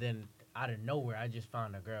 And then out of nowhere, I just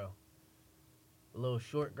found a girl, a little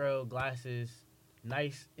short girl, glasses,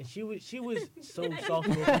 nice, and she was so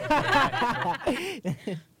soft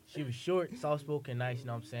spoken. She was short, soft spoken, nice. You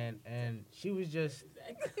know what I'm saying? And she was just,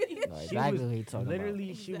 No, she exactly was what he talking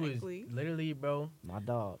literally, she was Exactly. literally, bro, about. My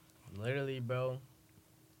dog. literally, bro.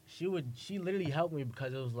 She literally helped me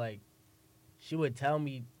because it was like, she would tell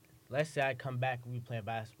me, let's say I come back and we playing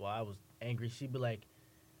basketball. I was angry. She'd be like,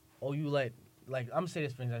 oh, you let, like, I'm gonna say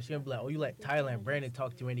this for instance. She'd be like, oh, you let Tyler and Brandon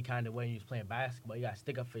talk to you any kind of way when you was playing basketball. You gotta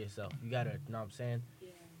stick up for yourself. You gotta, you know what I'm saying?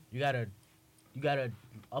 You gotta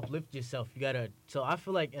uplift yourself. So I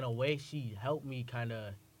feel like in a way she helped me kind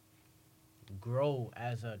of grow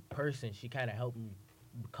as a person. She kind of helped me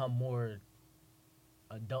become more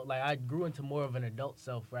adult. Like I grew into more of an adult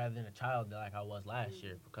self rather than a child like I was last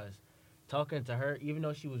year. Because talking to her, even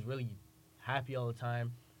though she was really happy all the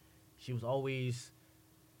time, she was always,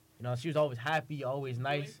 she was always happy, always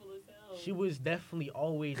nice. She was definitely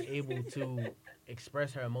always able to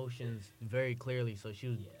express her emotions very clearly. So she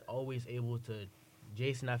was always able to,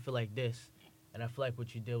 Jason, I feel like this, and I feel like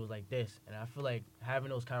what you did was like this. And I feel like having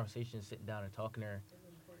those conversations, sitting down and talking to her,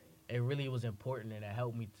 it really was important, and it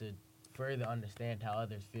helped me to further understand how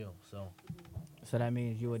others feel. So that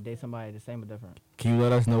means you would date somebody the same or different? Can you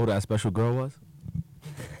let us know who that special girl was?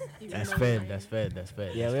 that's fed.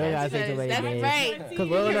 Yeah, we don't gotta say too many That's names. right. Because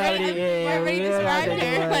we already, We already we don't gotta described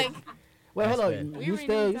say her. too Like, much. Wait, hold That's on. fair. You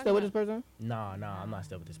still with this person? No, I'm not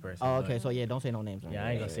still with this person. Oh, but- okay. So yeah, don't say no names. Yeah,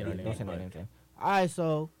 I ain't gonna say no Don't names, say no but- names. All right.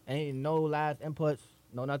 So ain't no last inputs,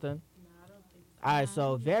 no nothing. All right.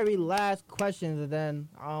 So very last questions, and then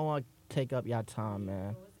I don't want to take up your time,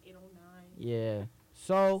 man. Oh, it's 8:09. Yeah.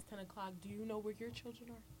 So It's 10 o'clock. Do you know where your children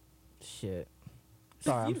are? shit.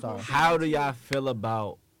 Sorry, I'm sorry. How do y'all feel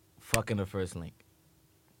about fucking the first link?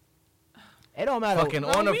 It don't matter. Fucking Bro,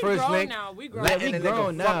 on the we first grown link, now. We grown. letting We a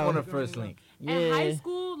grown nigga fuck now. on the We first grown link. Yeah. In high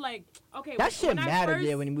school, like, okay, That shit when I mattered, first,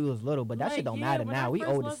 yeah, when we was little, but that shit don't matter when now. I We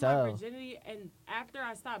first old as lost my hell. virginity, and after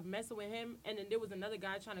I stopped messing with him, and then there was another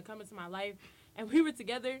guy trying to come into my life, and we were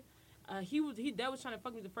together. He was trying to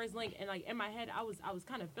fuck me the first link, and like in my head, I was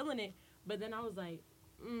kind of feeling it, but then I was like,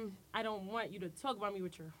 I don't want you to talk about me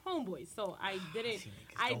with your homeboys, so I didn't.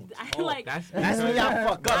 I like. That's when y'all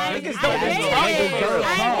fuck up. I Niggas I don't did. talk.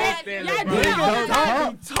 I did. Yeah, I did it all the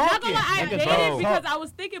time. Niggas Not gonna lie, I Niggas did don't it because talk. I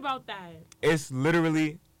was thinking about that. It's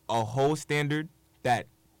literally a whole standard that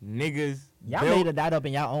niggas Y'all built. made that up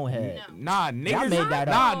in y'all own head. Nah, niggas. made that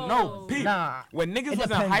Nah, up. no. Peep. Nah. When niggas It was in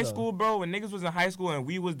depends, high though. school, bro, when niggas was in high school and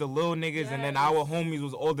we was the little niggas and then Yes. our homies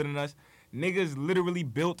was older than us, niggas literally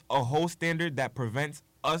built a whole standard that prevents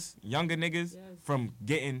us younger niggas Yes. from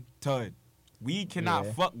getting tud. We cannot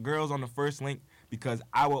Yeah. fuck girls on the first link because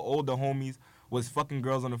our older homies was fucking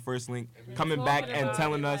girls on the first link, coming back Talking and about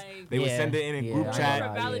telling it, us like- they would Yeah, send it in a yeah, group I chat. know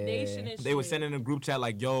For that. validation Yeah. and They would shit. send in a group chat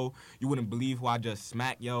like, yo, you wouldn't believe who I just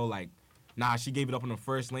smacked, yo. Like, nah, she gave it up on the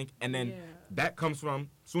first link. And then Yeah. that comes from,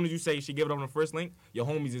 as soon as you say she gave it up on the first link, your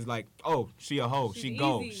homies is like, oh, she a hoe. She's She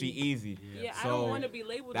go. easy. She easy. Yeah, I So, don't want to be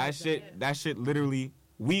labeled That as shit, that shit literally,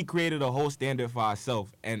 we created a whole standard for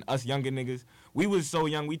ourselves. And us younger niggas, we was so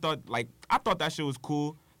young, we thought, like, I thought that shit was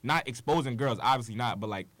cool. Not exposing girls, obviously not. But,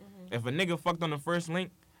 like, if a nigga fucked on the first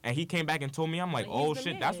link, and he came back and told me, I'm like, Like, he's oh the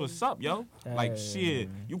shit, that's man. what's up, yo. Like, shit,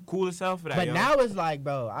 you cool as hell for that, But yo. now it's like,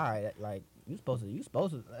 bro, all right, like you supposed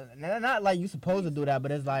to, not like you supposed to do that,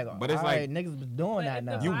 but it's like, But it's all like- right, niggas was doing But that if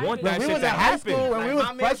the now. You vibe want is- that When we shit was to in high happen. school, when we was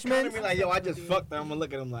my man coming to freshmen, me like, yo, I just fucked her. I'm gonna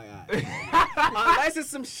look at him like, alright. Unless it's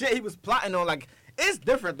some shit he was plotting on, like, it's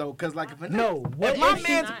different though, cause like if a no, what if my if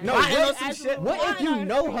she- man's no, plotting what- on some shit, What if you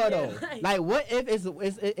know her though? Like- Like, what if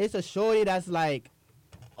it's a shorty that's like,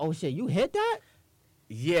 oh shit, you hit that?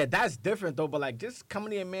 yeah, that's different though. But like, just coming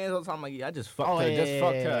to your man's all the time, like, yeah, I just fucked Oh, her, yeah, just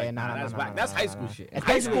fucked yeah, her. yeah, Like, nah, nah, that's nah, whack. nah, That's nah, high nah, school nah. shit. That's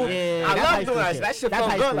High high school, school, yeah, I that's love high doing school that. shit. That shit That's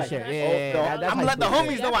felt high good. school Like, shit. oh, Yeah, yo, that's I'm high gonna let the school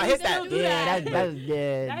homies shit. know I hit still that. do Yeah, that. that's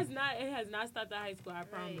yeah. That's not. It has not stopped at high school. I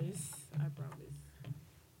promise. I promise.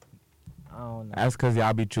 I don't know. That's because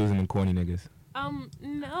y'all be choosing the corny niggas.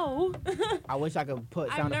 No. I wish I could put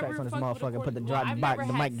I've sound never effects on this fucked with a motherfucker. corny- Put the well, drop, I've back,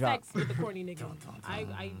 never the had mic drop. sex with a corny nigga.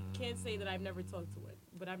 I can't say that I've never talked to it,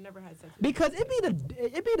 but I've never had sex with Because it be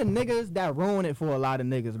the niggas that ruin it for a lot of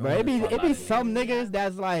niggas, bro. It be some niggas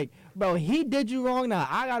that's like, bro, he did you wrong, now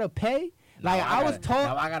I gotta pay. Like I was Now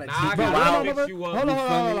taught. I gotta Nah, I cheat Bro, you gotta out. fix hold on, you hold up, on, you hold feel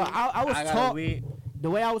on, hold me? on. I was I gotta taught wait. the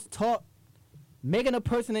way I was taught. Making a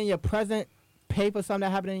person in your present pay for something that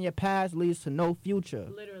happened in your past leads to no future.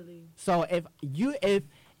 literally. So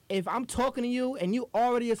if I'm talking to you and you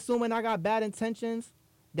already assuming I got bad intentions,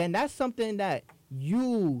 then that's something that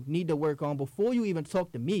you need to work on before you even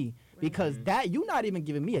talk to me. because that you not even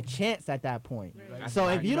giving me a chance at that point. Right. So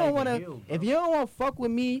if you don't wanna, if you don't wanna fuck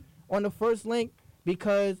with me on the first link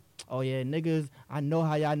because oh yeah niggas, I know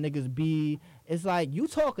how y'all niggas be. It's like you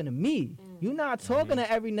talking to me. You not talking to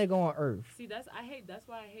every nigga on earth. See, that's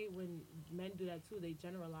why I hate when men do that too. They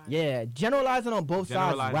generalize. Yeah, generalizing on both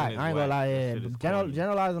sides is Generalizing whack. is I ain't gonna whack. lie. That Yeah, shit is corny.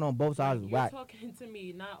 generalizing on both sides is You're whack. talking to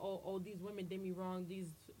me, not oh these women did me wrong. These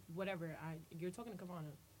whatever. You're talking to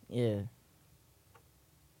Kavana. Yeah.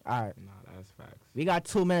 All right. Nah, that's facts. We got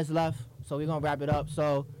 2 minutes left, so we're gonna wrap it up.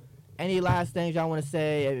 So, any last things y'all want to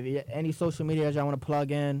say? Any social medias y'all want to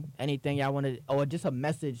plug in? Anything y'all want to, or just a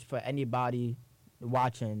message for anybody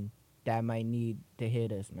watching that might need to hear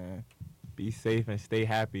this, man? Be safe and stay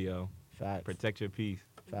happy, yo. Facts. Protect your peace.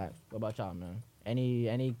 Facts. What about y'all, man?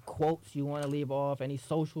 Any quotes you want to leave off? Any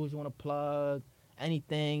socials you want to plug?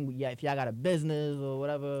 Anything? Yeah, if y'all got a business or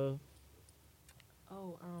whatever.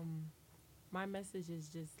 Oh, my message is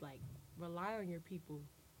just like rely on your people.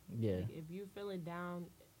 Yeah. Like, if you feeling down,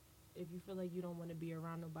 if you feel like you don't want to be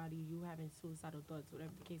around nobody, you having suicidal thoughts,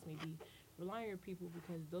 whatever the case may be, rely on your people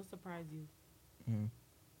because they'll surprise you.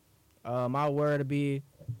 My word to be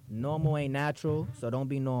normal ain't natural, so don't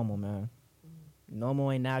be normal, man.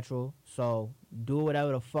 Normal ain't natural, so do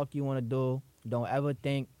whatever the fuck you want to do. Don't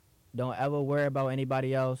ever worry about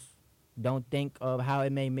anybody else. Don't think of how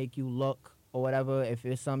it may make you look or whatever. If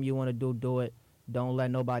it's something you want to do it. Don't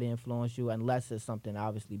let nobody influence you unless it's something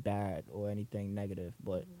obviously bad or anything negative.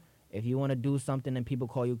 But if you want to do something and people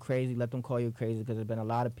call you crazy, let them call you crazy because there's been a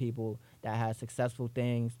lot of people that had successful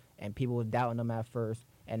things and people was doubting them at first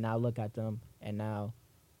and now look at them and now,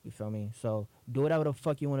 you feel me? So do whatever the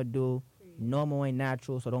fuck you want to do. Normal ain't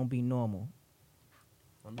natural, so don't be normal.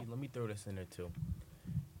 Let me throw this in there too.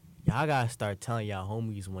 Y'all gotta start telling y'all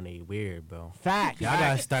homies when they weird, bro. Facts. Y'all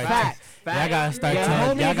gotta start. Facts. Y'all gotta start Yeah,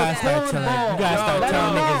 telling. homies Y'all gotta are start corny. telling. You gotta Yo, start let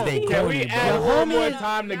telling them niggas know. they Can corny, we bro. add Yo, one more homies-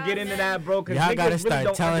 time to get into that, bro? Cause Y'all niggas gotta really start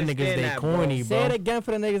don't telling niggas understand they that, bro. corny, Say it bro. again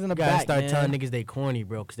for the niggas in the You gotta back, start man. telling niggas they corny,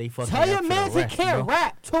 bro, cause they fucking. Tell your up for man the he rest, can't bro.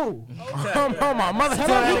 rap, too. Oh my mother, Tell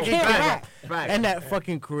tell him that he nigga can't back. rap. End that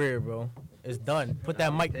fucking career, bro. It's done. Put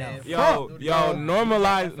that mic down. Yo,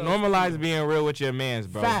 normalize being real with your mans,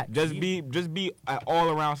 bro. Facts. Just be an all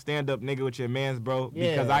around stand up nigga with your mans, bro.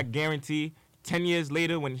 Yeah. Because I guarantee 10 years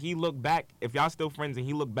later when he look back, if y'all still friends and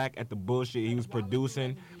he look back at the bullshit he was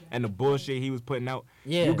producing and the bullshit he was putting out,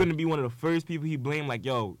 Yeah. you're gonna be one of the first people he blame, like,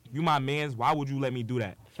 yo, you my mans, why would you let me do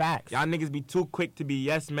that? Facts. Y'all niggas be too quick to be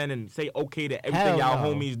yes men and say okay to everything Hell y'all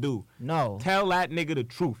no. homies do. No. Tell that nigga the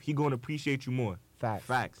truth. He gonna appreciate you more. Facts.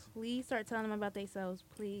 Facts. Please start telling them about themselves,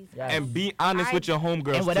 please. Yes. And be honest I- with your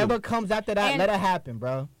homegirls And whatever too. comes after that, And- let it happen,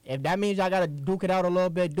 bro. If that means y'all gotta duke it out a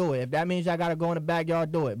little bit, do it. If that means y'all gotta go in the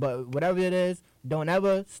backyard, do it. But whatever it is, don't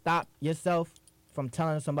ever stop yourself from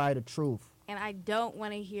telling somebody the truth. And I don't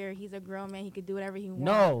want to hear he's a grown man. He could do whatever he wants.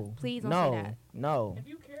 No. Please don't no, say that. No. If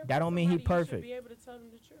you care That about don't mean he somebody, you should perfect. be able to tell them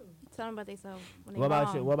the truth. Tell them about themselves. When they What about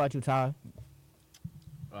wrong. you? What about you, Ty?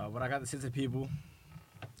 What I got to say to people,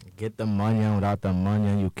 Get the money on. Without the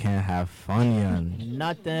money, you can't have fun. Yon.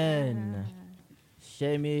 Nothing.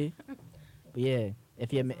 Shit me. But yeah,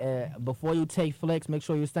 if you before you take flicks, make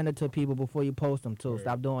sure you send it to people before you post them too.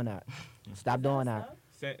 Stop doing that. Stop doing that.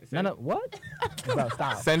 No, no, what? Bro,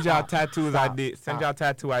 stop. Send y'all Stop. tattoos Stop. ideas. Send Stop. y'all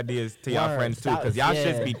tattoo ideas to y'all Word. friends too, Stop. cause y'all Yeah.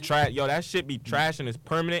 shits be trash. Yo, that shit be trash and it's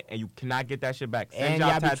permanent, and you cannot get that shit back. Send And y'all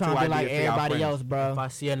y'all be tattoo trying to be like ideas to y'all everybody friends. else, bro. If I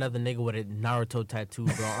see another nigga with a Naruto tattoo,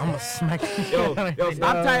 bro, I'ma smack. Yo,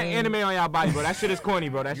 stop tying anime on y'all body, bro. That shit is corny,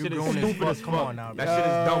 bro. That You shit is grown as stupid fuck. as Come fuck. on now, That bro. shit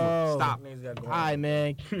is dumb. Yo. Stop. All right,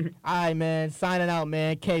 man. All right, man. Signing out,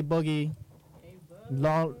 man. K Boogie,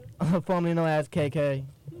 long, formerly known as KK,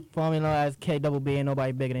 formerly known as K Double B. Ain't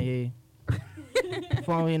nobody bigger than he.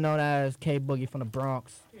 Formerly known as K Boogie from the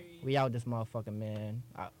Bronx. We out this motherfucker, man.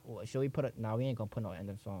 Should we put it? Nah, we ain't gonna put no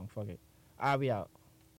ending song. Fuck it. All right, we out.